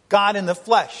 God in the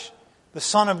flesh, the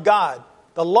Son of God,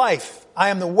 the life, I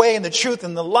am the way and the truth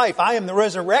and the life, I am the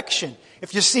resurrection.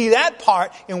 If you see that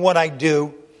part in what I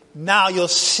do, now you'll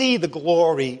see the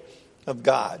glory of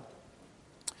God.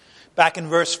 Back in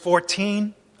verse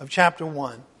 14 of chapter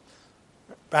 1,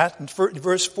 back in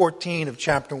verse 14 of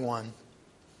chapter 1.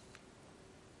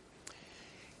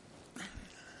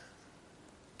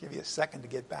 Give you a second to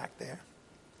get back there.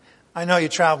 I know you're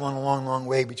traveling a long, long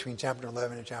way between chapter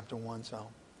 11 and chapter 1, so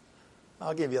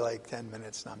I'll give you like 10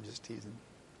 minutes. No, I'm just teasing.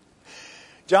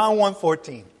 John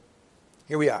 1:14.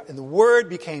 Here we are. And the Word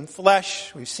became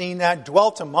flesh. We've seen that.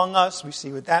 Dwelt among us. We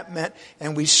see what that meant.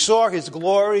 And we saw His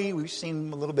glory. We've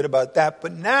seen a little bit about that.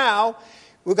 But now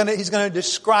he's going to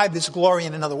describe this glory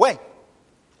in another way.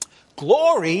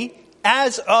 Glory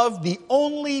as of the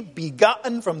only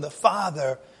begotten from the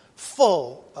Father,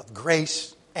 full of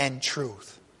grace and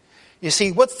truth. You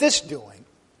see, what's this doing?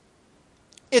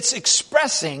 It's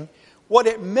expressing what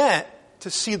it meant to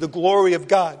see the glory of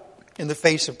God in the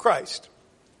face of Christ.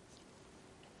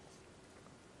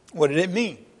 What did it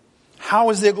mean? How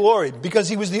is there glory? Because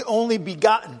He was the only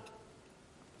begotten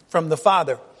from the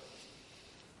Father.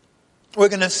 We're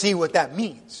going to see what that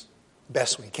means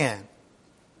best we can.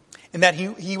 And that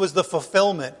He was the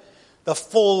fulfillment, the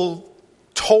full,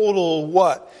 total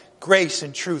what? Grace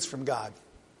and truth from God.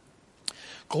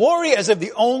 Glory as of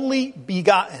the only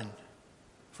begotten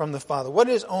from the Father. What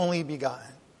is only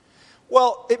begotten?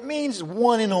 Well, it means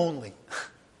one and only.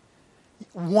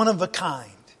 One of a kind.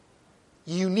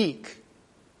 Unique.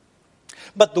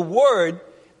 But the word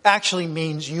actually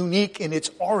means unique in its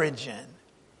origin.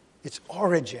 Its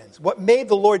origins. What made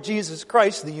the Lord Jesus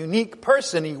Christ the unique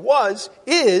person He were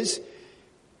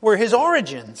His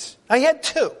origins. Now He had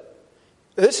two.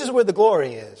 This is where the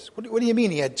glory is. What do you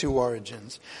mean He had two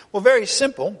origins? Well, very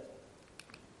simple.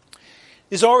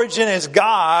 His origin as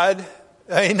God,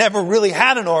 He never really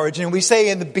had an origin. We say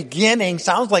in the beginning,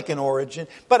 sounds like an origin,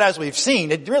 but as we've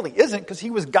seen, it really isn't because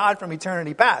He was God from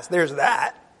eternity past. There's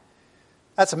that.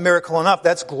 That's a miracle enough.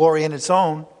 That's glory in its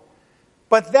own.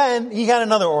 But then He had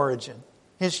another origin,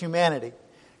 His humanity,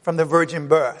 from the virgin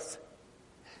birth.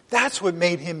 That's what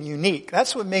made Him unique.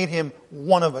 That's what made Him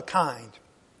one of a kind.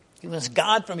 He was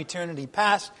God from eternity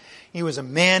past. He was a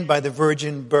man by the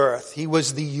virgin birth. He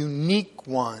was the unique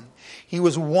one. He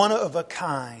was one of a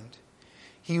kind.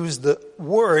 He was the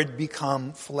Word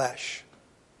become flesh.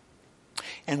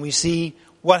 And we see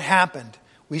what happened.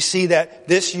 We see that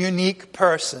this unique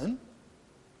person,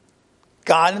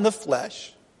 God in the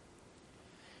flesh,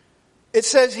 it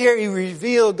says here He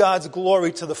revealed God's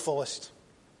glory to the fullest.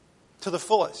 To the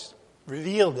fullest.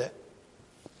 Revealed it.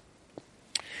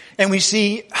 And we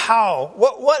see how.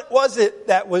 What was it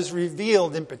that was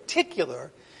revealed in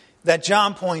particular that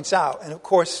John points out? And of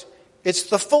course, it's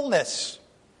the fullness.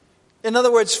 In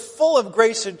other words, full of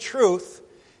grace and truth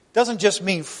doesn't just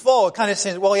mean full. It kind of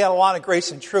says, well, He had a lot of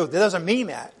grace and truth. It doesn't mean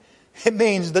that. It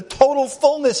means the total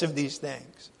fullness of these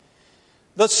things.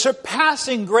 The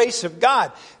surpassing grace of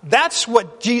God. That's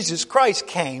what Jesus Christ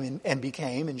came and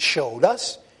became and showed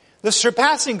us. The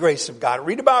surpassing grace of God.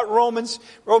 Read about Romans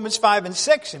 5 and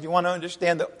 6 if you want to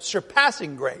understand the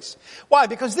surpassing grace. Why?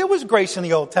 Because there was grace in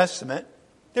the Old Testament.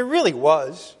 There really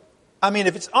was. I mean,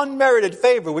 if it's unmerited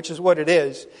favor, which is what it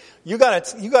is, you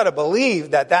gotta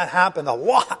believe that happened a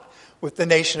lot with the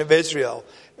nation of Israel.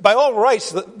 By all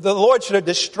rights, the Lord should have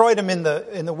destroyed them in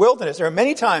the wilderness. There are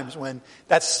many times when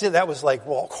that was like,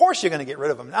 well, of course you're going to get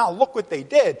rid of them. Now look what they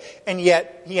did. And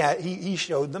yet he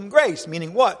showed them grace.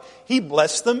 Meaning what? He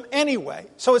blessed them anyway.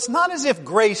 So it's not as if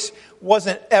grace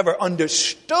wasn't ever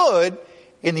understood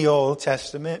in the Old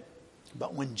Testament.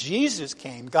 But when Jesus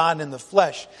came, God in the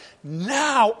flesh,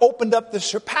 now opened up the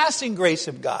surpassing grace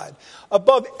of God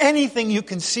above anything you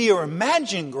can see or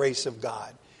imagine grace of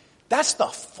God. That's the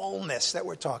fullness that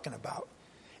we're talking about.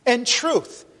 And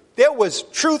truth. There was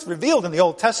truth revealed in the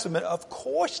Old Testament. Of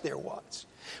course there was.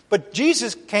 But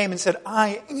Jesus came and said,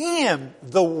 I am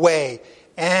the way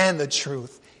and the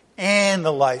truth and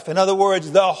the life. In other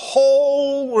words, the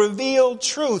whole revealed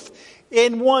truth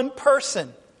in one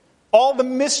person. All the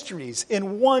mysteries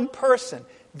in one person.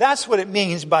 That's what it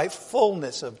means by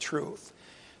fullness of truth.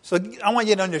 So I want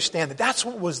you to understand that that's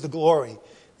what was the glory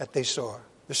that they saw.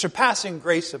 The surpassing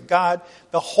grace of God,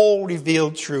 the whole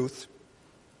revealed truth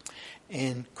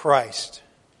in Christ.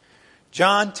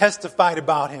 John testified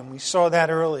about Him. We saw that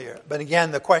earlier. But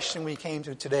again, the question we came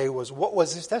to today was, what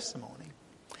was His testimony?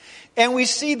 And we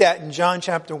see that in John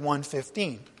chapter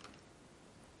 1:15.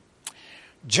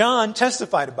 John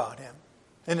testified about Him.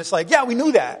 And it's like, yeah, we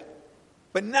knew that.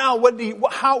 But now what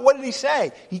did he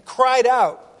say? He cried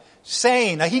out.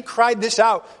 Saying, now he cried this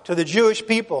out to the Jewish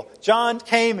people. John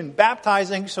came and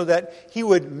baptizing so that he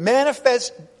would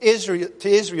manifest to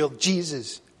Israel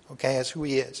Jesus, okay, as who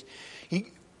He is.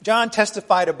 John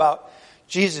testified about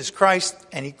Jesus Christ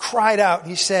and he cried out.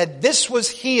 He said, this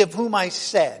was He of whom I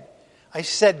said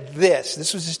this.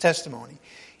 This was His testimony.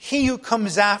 He who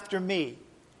comes after me.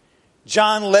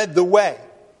 John led the way.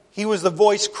 He was the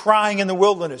voice crying in the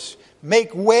wilderness,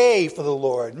 make way for the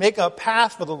Lord, make a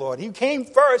path for the Lord. He came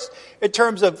first in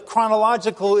terms of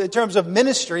chronological, in terms of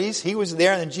ministries. He was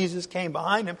there and then Jesus came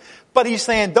behind him. But he's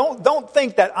saying, don't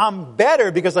think that I'm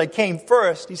better because I came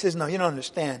first. He says, no, you don't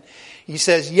understand. He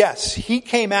says, yes, he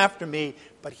came after me,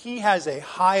 but he has a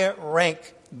higher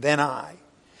rank than I.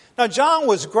 Now, John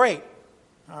was great,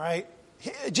 all right?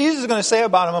 Jesus is going to say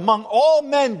about him, among all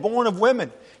men born of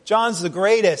women, John's the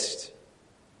greatest.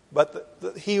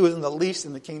 But he was in the least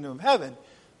in the kingdom of heaven,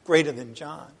 greater than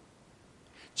John.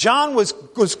 John was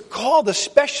called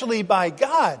especially by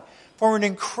God for an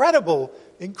incredible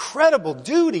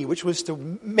duty, which was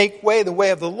to make way the way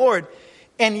of the Lord.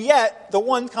 And yet, the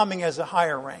one coming has a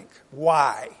higher rank.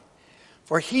 Why?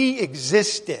 For he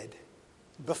existed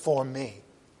before me.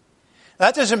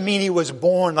 That doesn't mean he was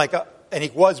born and he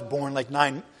was born like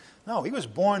nine. No, he was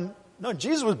born. No,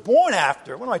 Jesus was born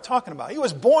after. What am I talking about? He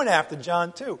was born after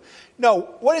John too. No,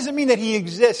 what does it mean that he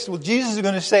exists? Well, Jesus is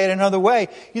going to say it another way.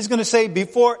 He's going to say,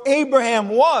 before Abraham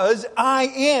was, I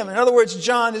am. In other words,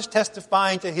 John is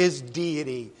testifying to his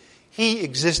deity. He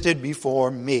existed before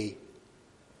me.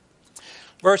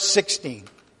 Verse 16.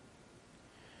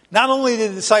 Not only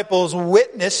did the disciples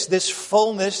witness this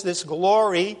fullness, this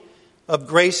glory of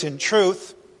grace and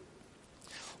truth,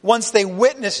 once they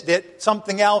witnessed it,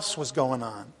 something else was going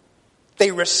on.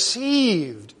 They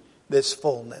received this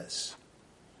fullness.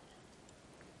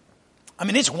 I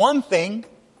mean, it's one thing.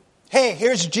 Hey,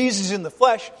 here's Jesus in the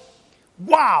flesh.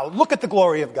 Wow, look at the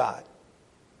glory of God.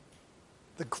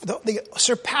 The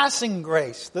surpassing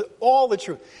grace, all the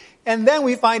truth. And then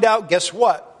we find out, guess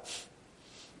what?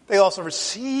 They also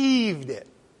received it.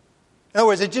 In other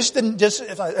words, it just didn't just,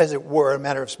 as it were, a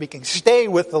matter of speaking, stay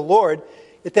with the Lord.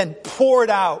 It then poured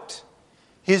out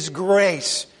His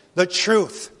grace, the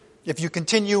truth. If you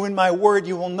continue in my word,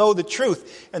 you will know the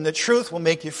truth, and the truth will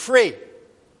make you free.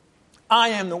 I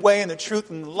am the way and the truth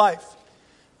and the life.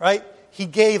 Right? He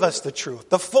gave us the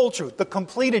truth, the full truth, the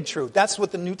completed truth. That's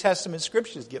what the New Testament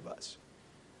scriptures give us.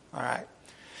 All right.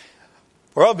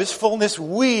 For of His fullness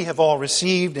we have all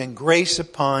received, and grace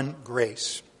upon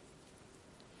grace.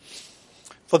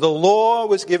 For the law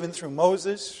was given through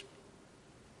Moses.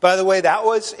 By the way, that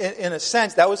was, in a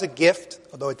sense, that was a gift,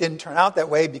 although it didn't turn out that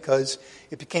way because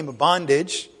it became a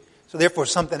bondage. So therefore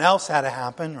something else had to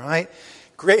happen, right?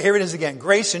 Here it is again.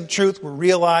 Grace and truth were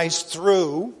realized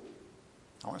through,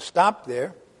 I want to stop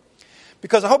there,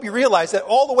 because I hope you realize that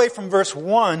all the way from verse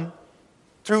 1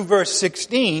 through verse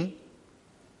 16,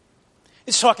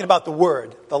 it's talking about the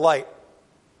Word, the light.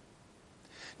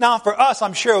 Now for us,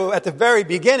 I'm sure at the very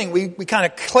beginning, we kind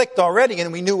of clicked already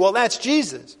and we knew, well, that's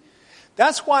Jesus.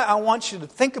 That's why I want you to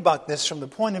think about this from the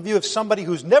point of view of somebody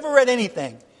who's never read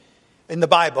anything in the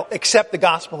Bible except the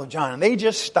Gospel of John. And they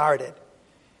just started.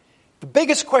 The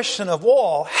biggest question of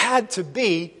all had to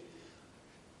be,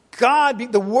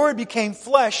 God, the Word became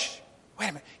flesh. Wait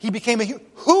a minute. He became a human.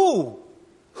 Who?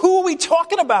 Who are we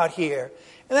talking about here?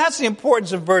 And that's the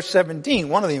importance of verse 17.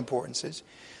 One of the importances.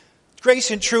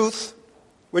 Grace and truth,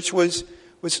 which was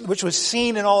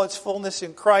seen in all its fullness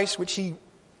in Christ, which He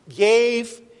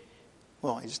gave.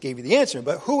 Well, I just gave you the answer,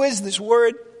 but who is this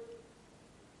Word?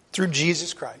 Through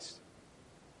Jesus Christ.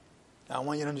 Now, I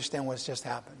want you to understand what's just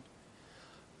happened.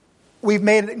 We've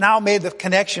now made the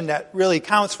connection that really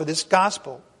counts for this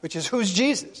gospel, which is, who's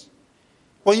Jesus?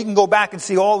 Well, you can go back and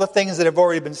see all the things that have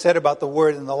already been said about the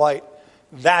Word and the light.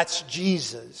 That's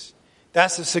Jesus.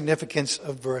 That's the significance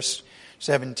of verse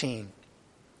 17.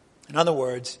 In other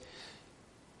words,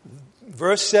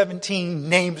 verse 17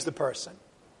 names the person.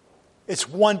 It's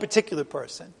one particular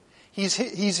person. He was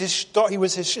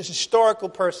his historical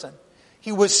person.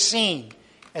 He was seen.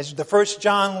 As the 1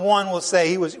 John 1 will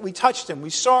say, we touched Him, we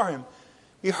saw Him,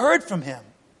 we heard from Him.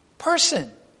 Person.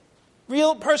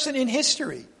 Real person in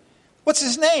history. What's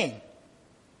His name?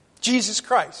 Jesus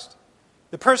Christ.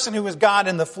 The person who was God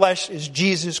in the flesh is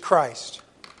Jesus Christ.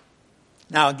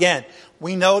 Now again,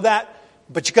 we know that,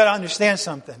 but you got to understand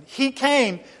something. He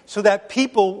came so that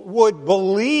people would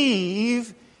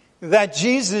believe that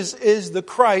Jesus is the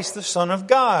Christ, the Son of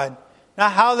God. Now,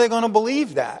 how are they going to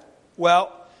believe that?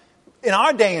 Well, in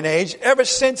our day and age, ever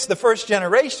since the first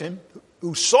generation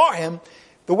who saw Him,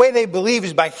 the way they believe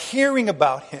is by hearing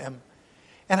about Him.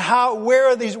 And where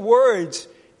are these words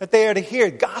that they are to hear?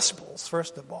 Gospels,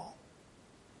 first of all.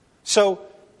 So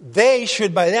they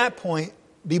should, by that point,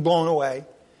 be blown away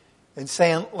and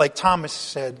saying, like Thomas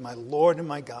said, my Lord and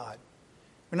my God.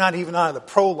 We're not even out of the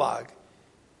prologue.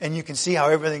 And you can see how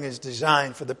everything is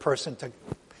designed for the person to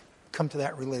come to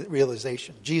that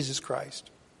realization. Jesus Christ.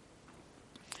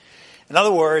 In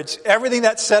other words, everything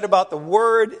that's said about the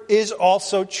Word is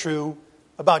also true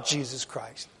about Jesus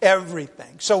Christ.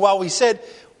 Everything. So while we said,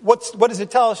 what does it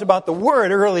tell us about the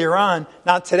Word earlier on?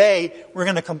 Now today, we're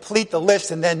going to complete the list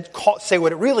and then say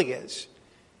what it really is.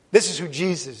 This is who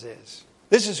Jesus is.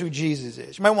 This is who Jesus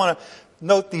is. You might want to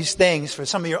note these things for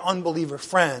some of your unbeliever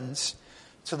friends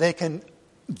so they can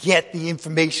get the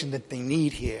information that they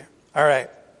need here. All right.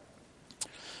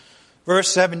 Verse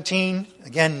 17,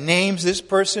 again, names this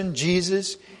person,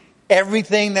 Jesus.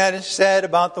 Everything that is said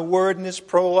about the Word in this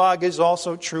prologue is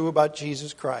also true about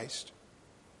Jesus Christ.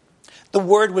 The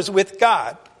Word was with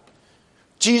God.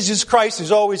 Jesus Christ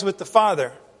is always with the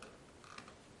Father.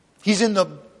 He's in the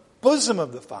bosom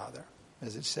of the Father,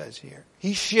 as it says here.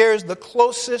 He shares the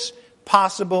closest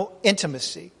possible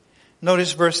intimacy.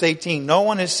 Notice verse 18. No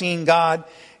one has seen God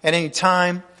at any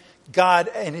time. God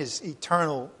and His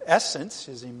eternal essence,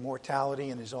 His immortality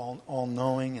and His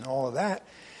all-knowing and all of that.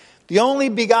 The only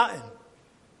begotten.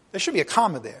 There should be a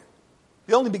comma there.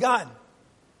 The only begotten.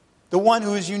 The one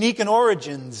who is unique in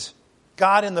origins.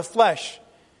 God in the flesh.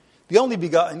 The only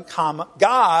begotten, comma,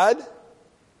 God,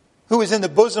 who is in the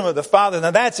bosom of the Father.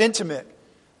 Now that's intimate.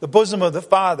 The bosom of the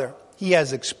Father. He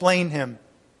has explained Him.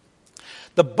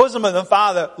 The bosom of the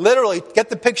Father, literally, get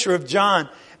the picture of John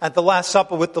at the Last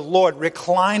Supper with the Lord,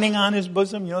 reclining on His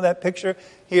bosom. You know that picture?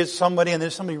 Here's somebody and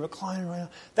there's somebody reclining right now.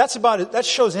 That's about it. That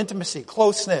shows intimacy,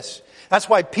 closeness. That's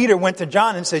why Peter went to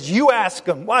John and says, you ask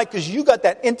Him. Why? Because you got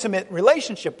that intimate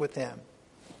relationship with Him.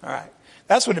 All right.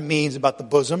 That's what it means about the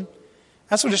bosom.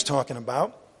 That's what it's talking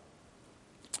about.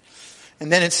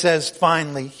 And then it says,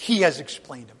 finally, He has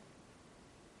explained Him.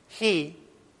 He,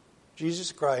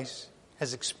 Jesus Christ,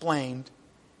 has explained,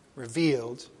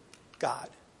 revealed God.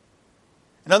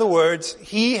 In other words,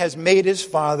 He has made His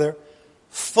Father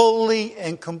fully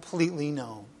and completely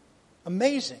known.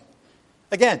 Amazing.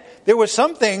 Again, there were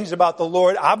some things about the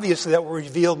Lord, obviously, that were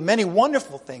revealed, many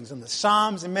wonderful things in the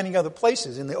Psalms and many other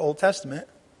places in the Old Testament.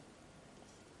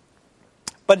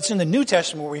 But it's in the New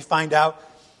Testament where we find out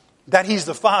that He's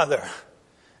the Father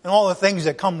and all the things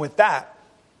that come with that.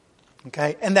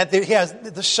 Okay? And that He has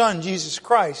the Son, Jesus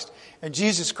Christ. And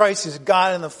Jesus Christ is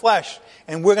God in the flesh.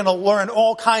 And we're going to learn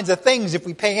all kinds of things if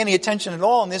we pay any attention at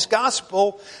all in this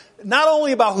gospel. Not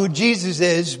only about who Jesus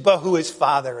is, but who His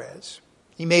Father is.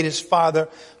 He made His Father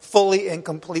fully and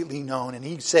completely known. And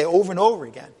He'd say over and over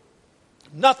again,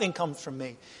 nothing comes from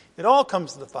me. It all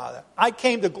comes to the Father. I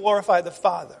came to glorify the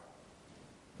Father.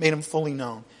 Made Him fully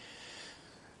known.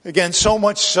 Again, so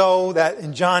much so that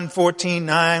in John 14:9,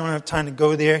 I don't have time to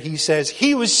go there, He says,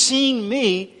 He who has seen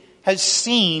me has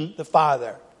seen the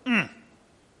Father.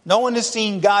 No one has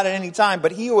seen God at any time,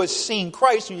 but he who has seen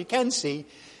Christ, who you can see,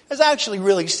 has actually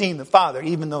really seen the Father,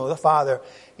 even though the Father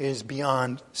is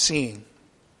beyond seeing.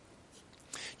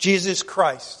 Jesus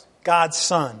Christ, God's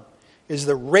Son, is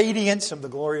the radiance of the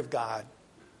glory of God.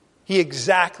 He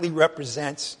exactly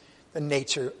represents the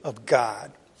nature of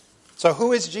God. So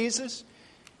who is Jesus?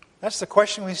 That's the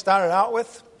question we started out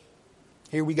with.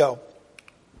 Here we go.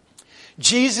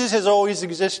 Jesus has always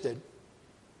existed.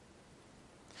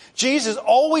 Jesus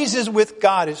always is with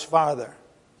God, His Father.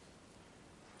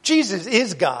 Jesus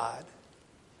is God.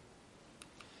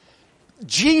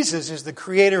 Jesus is the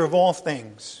creator of all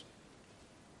things.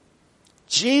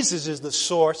 Jesus is the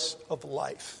source of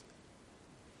life.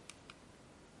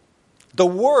 The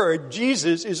Word,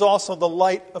 Jesus, is also the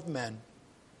light of men.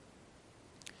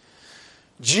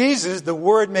 Jesus, the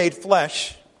Word made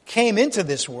flesh, came into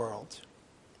this world.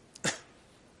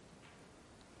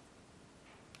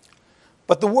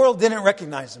 But the world didn't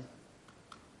recognize Him.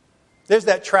 There's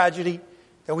that tragedy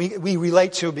that we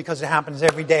relate to because it happens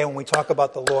every day when we talk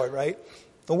about the Lord, right?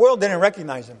 The world didn't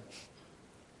recognize Him.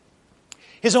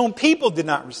 His own people did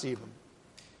not receive Him.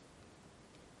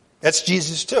 That's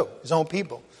Jesus too, His own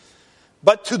people.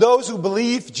 But to those who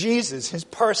believe Jesus, His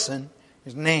person,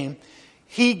 His name,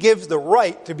 He gives the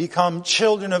right to become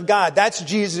children of God. That's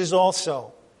Jesus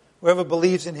also. Whoever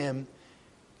believes in Him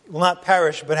will not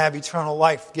perish but have eternal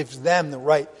life. Gives them the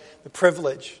right, the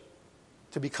privilege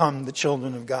to become the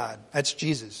children of God. That's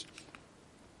Jesus.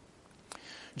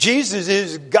 Jesus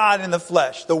is God in the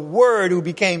flesh. The Word who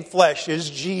became flesh is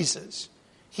Jesus.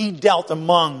 He dealt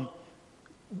among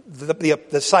the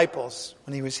disciples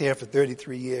when He was here for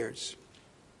 33 years.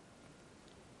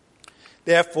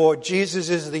 Therefore, Jesus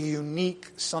is the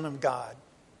unique Son of God.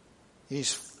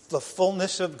 He's the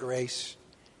fullness of grace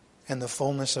and the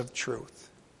fullness of truth.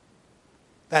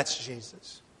 That's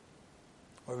Jesus.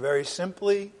 Or very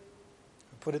simply,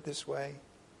 put it this way.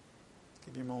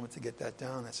 Give you a moment to get that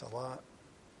down. That's a lot.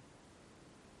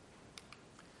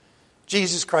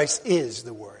 Jesus Christ is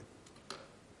the Word.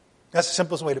 That's the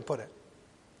simplest way to put it.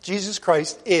 Jesus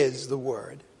Christ is the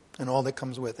Word and all that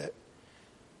comes with it.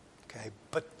 Okay,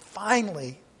 but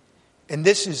finally, and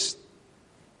this is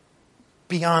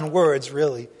beyond words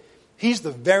really, he's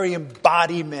the very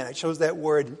embodiment. I chose that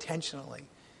word intentionally.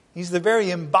 He's the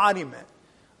very embodiment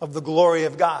of the glory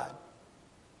of God.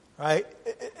 Right?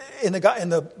 In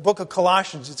the book of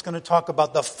Colossians, it's going to talk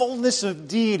about the fullness of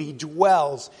deity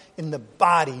dwells in the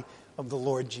body of the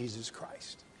Lord Jesus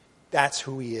Christ. That's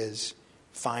who he is,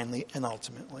 finally and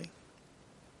ultimately.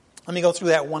 Let me go through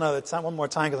that one more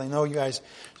time, because I know some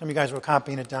of you guys were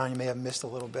copying it down. You may have missed a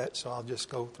little bit, so I'll just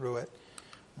go through it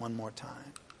one more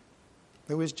time.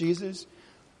 Who is Jesus?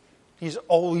 He's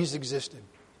always existed.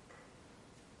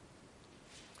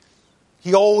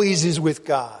 He always is with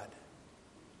God.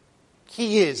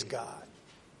 He is God.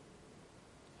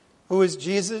 Who is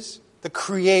Jesus? The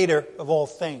creator of all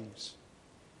things.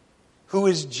 Who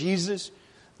is Jesus?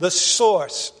 The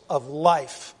source of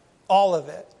life. All of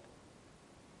it.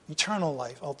 Eternal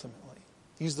life, ultimately.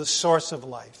 He's the source of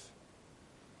life.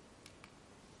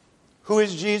 Who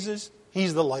is Jesus?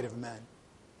 He's the light of men.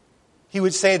 He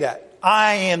would say that.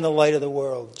 I am the light of the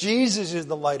world. Jesus is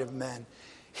the light of men.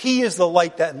 He is the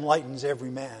light that enlightens every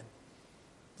man.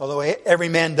 Although every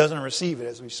man doesn't receive it,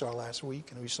 as we saw last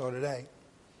week and we saw today.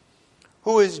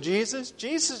 Who is Jesus?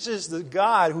 Jesus is the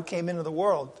God who came into the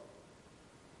world.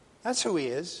 That's who he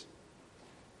is.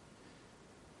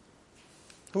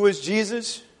 Who is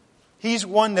Jesus? He's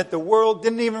one that the world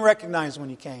didn't even recognize when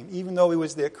he came, even though he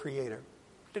was their creator.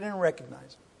 Didn't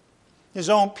recognize him. His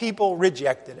own people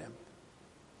rejected him.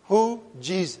 Who?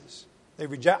 Jesus.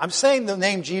 I'm saying the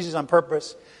name Jesus on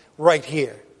purpose right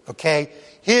here. Okay?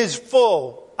 His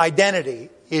full identity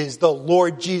is the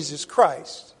Lord Jesus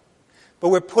Christ. But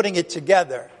we're putting it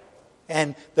together.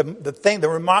 And the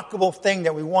remarkable thing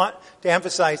that we want to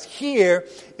emphasize here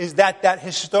is that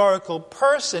historical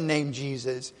person named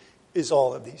Jesus is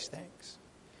all of these things.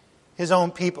 His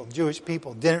own people, Jewish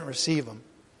people, didn't receive him.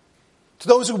 To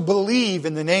those who believe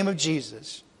in the name of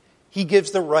Jesus, he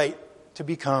gives the right to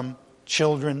become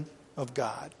children of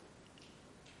God.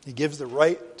 He gives the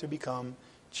right to become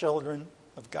children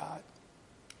of God.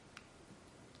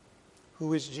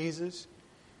 Who is Jesus?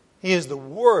 He is the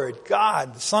Word,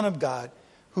 God, the Son of God,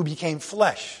 who became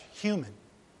flesh, human.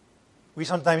 We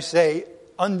sometimes say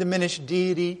undiminished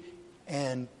deity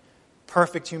and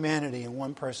perfect humanity in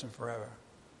one person forever.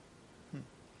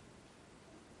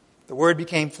 The Word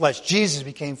became flesh. Jesus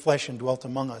became flesh and dwelt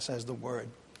among us as the Word.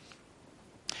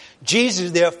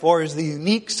 Jesus, therefore, is the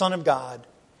unique Son of God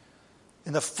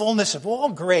in the fullness of all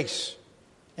grace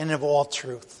and of all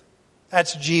truth.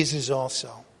 That's Jesus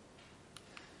also.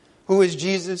 Who is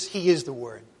Jesus? He is the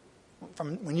Word.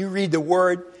 When you read the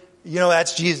Word, you know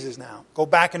that's Jesus now. Go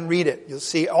back and read it. You'll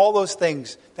see all those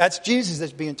things. That's Jesus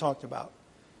that's being talked about.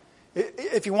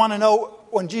 If you want to know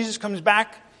when Jesus comes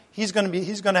back, he's going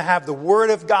to have the Word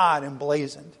of God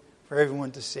emblazoned for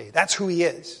everyone to see. That's who he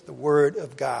is, the Word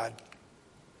of God.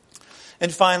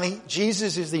 And finally,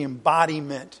 Jesus is the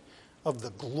embodiment of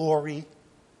the glory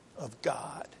of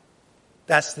God.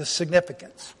 That's the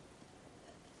significance.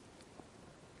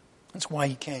 That's why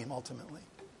he came, ultimately.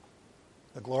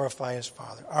 To glorify his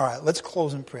Father. All right, let's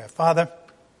close in prayer. Father,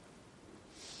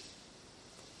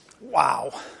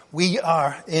 wow, we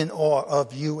are in awe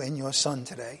of you and your Son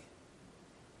today.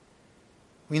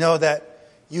 We know that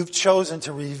you've chosen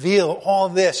to reveal all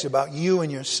this about you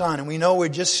and your Son, and we know we're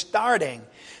just starting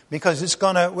because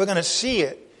we're going to see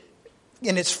it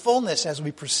in its fullness as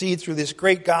we proceed through this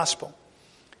great gospel.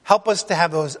 Help us to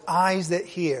have those eyes that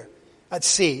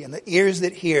see, and the ears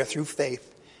that hear through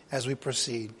faith as we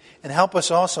proceed. And help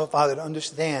us also, Father, to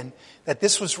understand that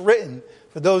this was written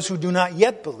for those who do not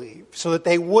yet believe, so that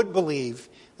they would believe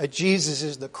that Jesus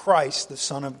is the Christ, the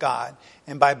Son of God.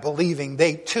 And by believing,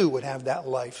 they too would have that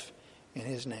life in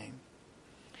his name.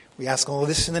 We ask all of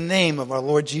this in the name of our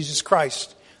Lord Jesus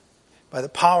Christ, by the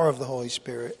power of the Holy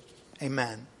Spirit.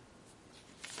 Amen.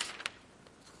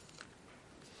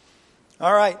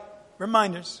 All right,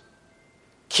 reminders.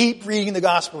 Keep reading the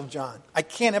Gospel of John. I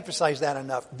can't emphasize that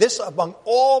enough. This among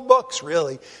all books,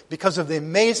 really, because of the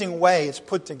amazing way it's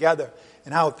put together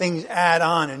and how things add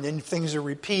on and then things are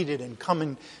repeated and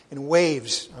come in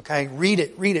waves. Okay, read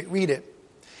it, read it, read it.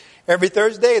 Every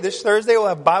Thursday, this Thursday, we'll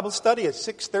have Bible study at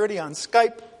 6:30 on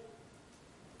Skype.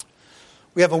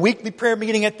 We have a weekly prayer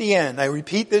meeting at the end. I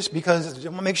repeat this because I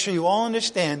want to make sure you all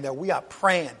understand that we are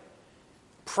praying.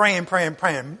 Praying.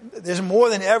 There's more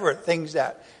than ever things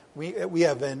that we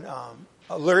have been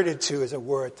alerted to, as it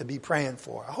were, to be praying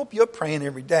for. I hope you're praying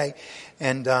every day.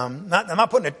 And I'm not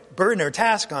putting a burden or a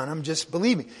task on. I'm just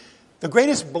believing. The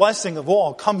greatest blessing of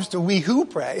all comes to we who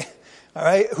pray. All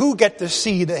right? Who get to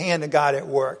see the hand of God at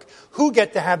work? Who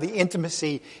get to have the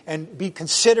intimacy and be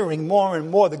considering more and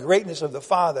more the greatness of the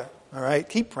Father? All right?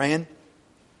 Keep praying.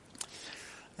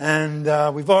 And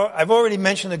I've already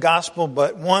mentioned the gospel,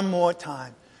 but one more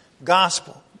time.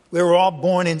 Gospel. We were all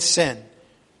born in sin.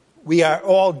 We are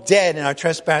all dead in our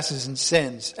trespasses and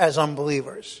sins as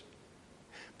unbelievers.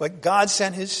 But God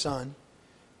sent his Son,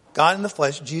 God in the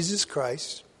flesh, Jesus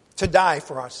Christ, to die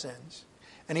for our sins.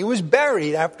 And he was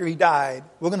buried after he died.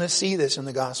 We're going to see this in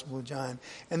the Gospel of John.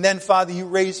 And then, Father, you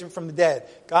raised him from the dead.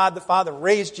 God the Father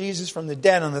raised Jesus from the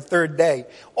dead on the third day.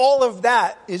 All of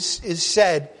that is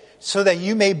said so that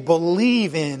you may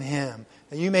believe in him.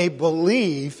 That you may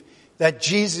believe that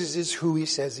Jesus is who he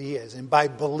says he is. And by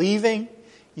believing,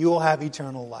 you will have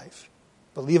eternal life.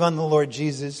 Believe on the Lord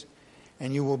Jesus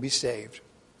and you will be saved.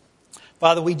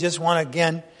 Father, we just want to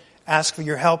again ask for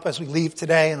your help as we leave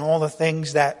today and all the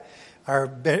things that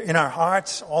are in our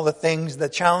hearts, all the things, the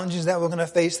challenges that we're going to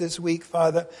face this week,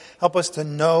 Father. Help us to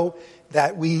know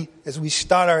that as we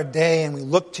start our day and we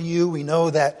look to you, we know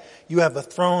that you have a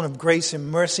throne of grace and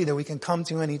mercy that we can come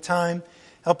to any time.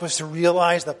 Help us to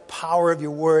realize the power of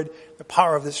your word, the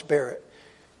power of the Spirit.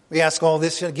 We ask all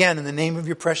this again in the name of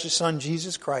your precious Son,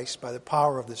 Jesus Christ, by the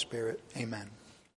power of the Spirit. Amen.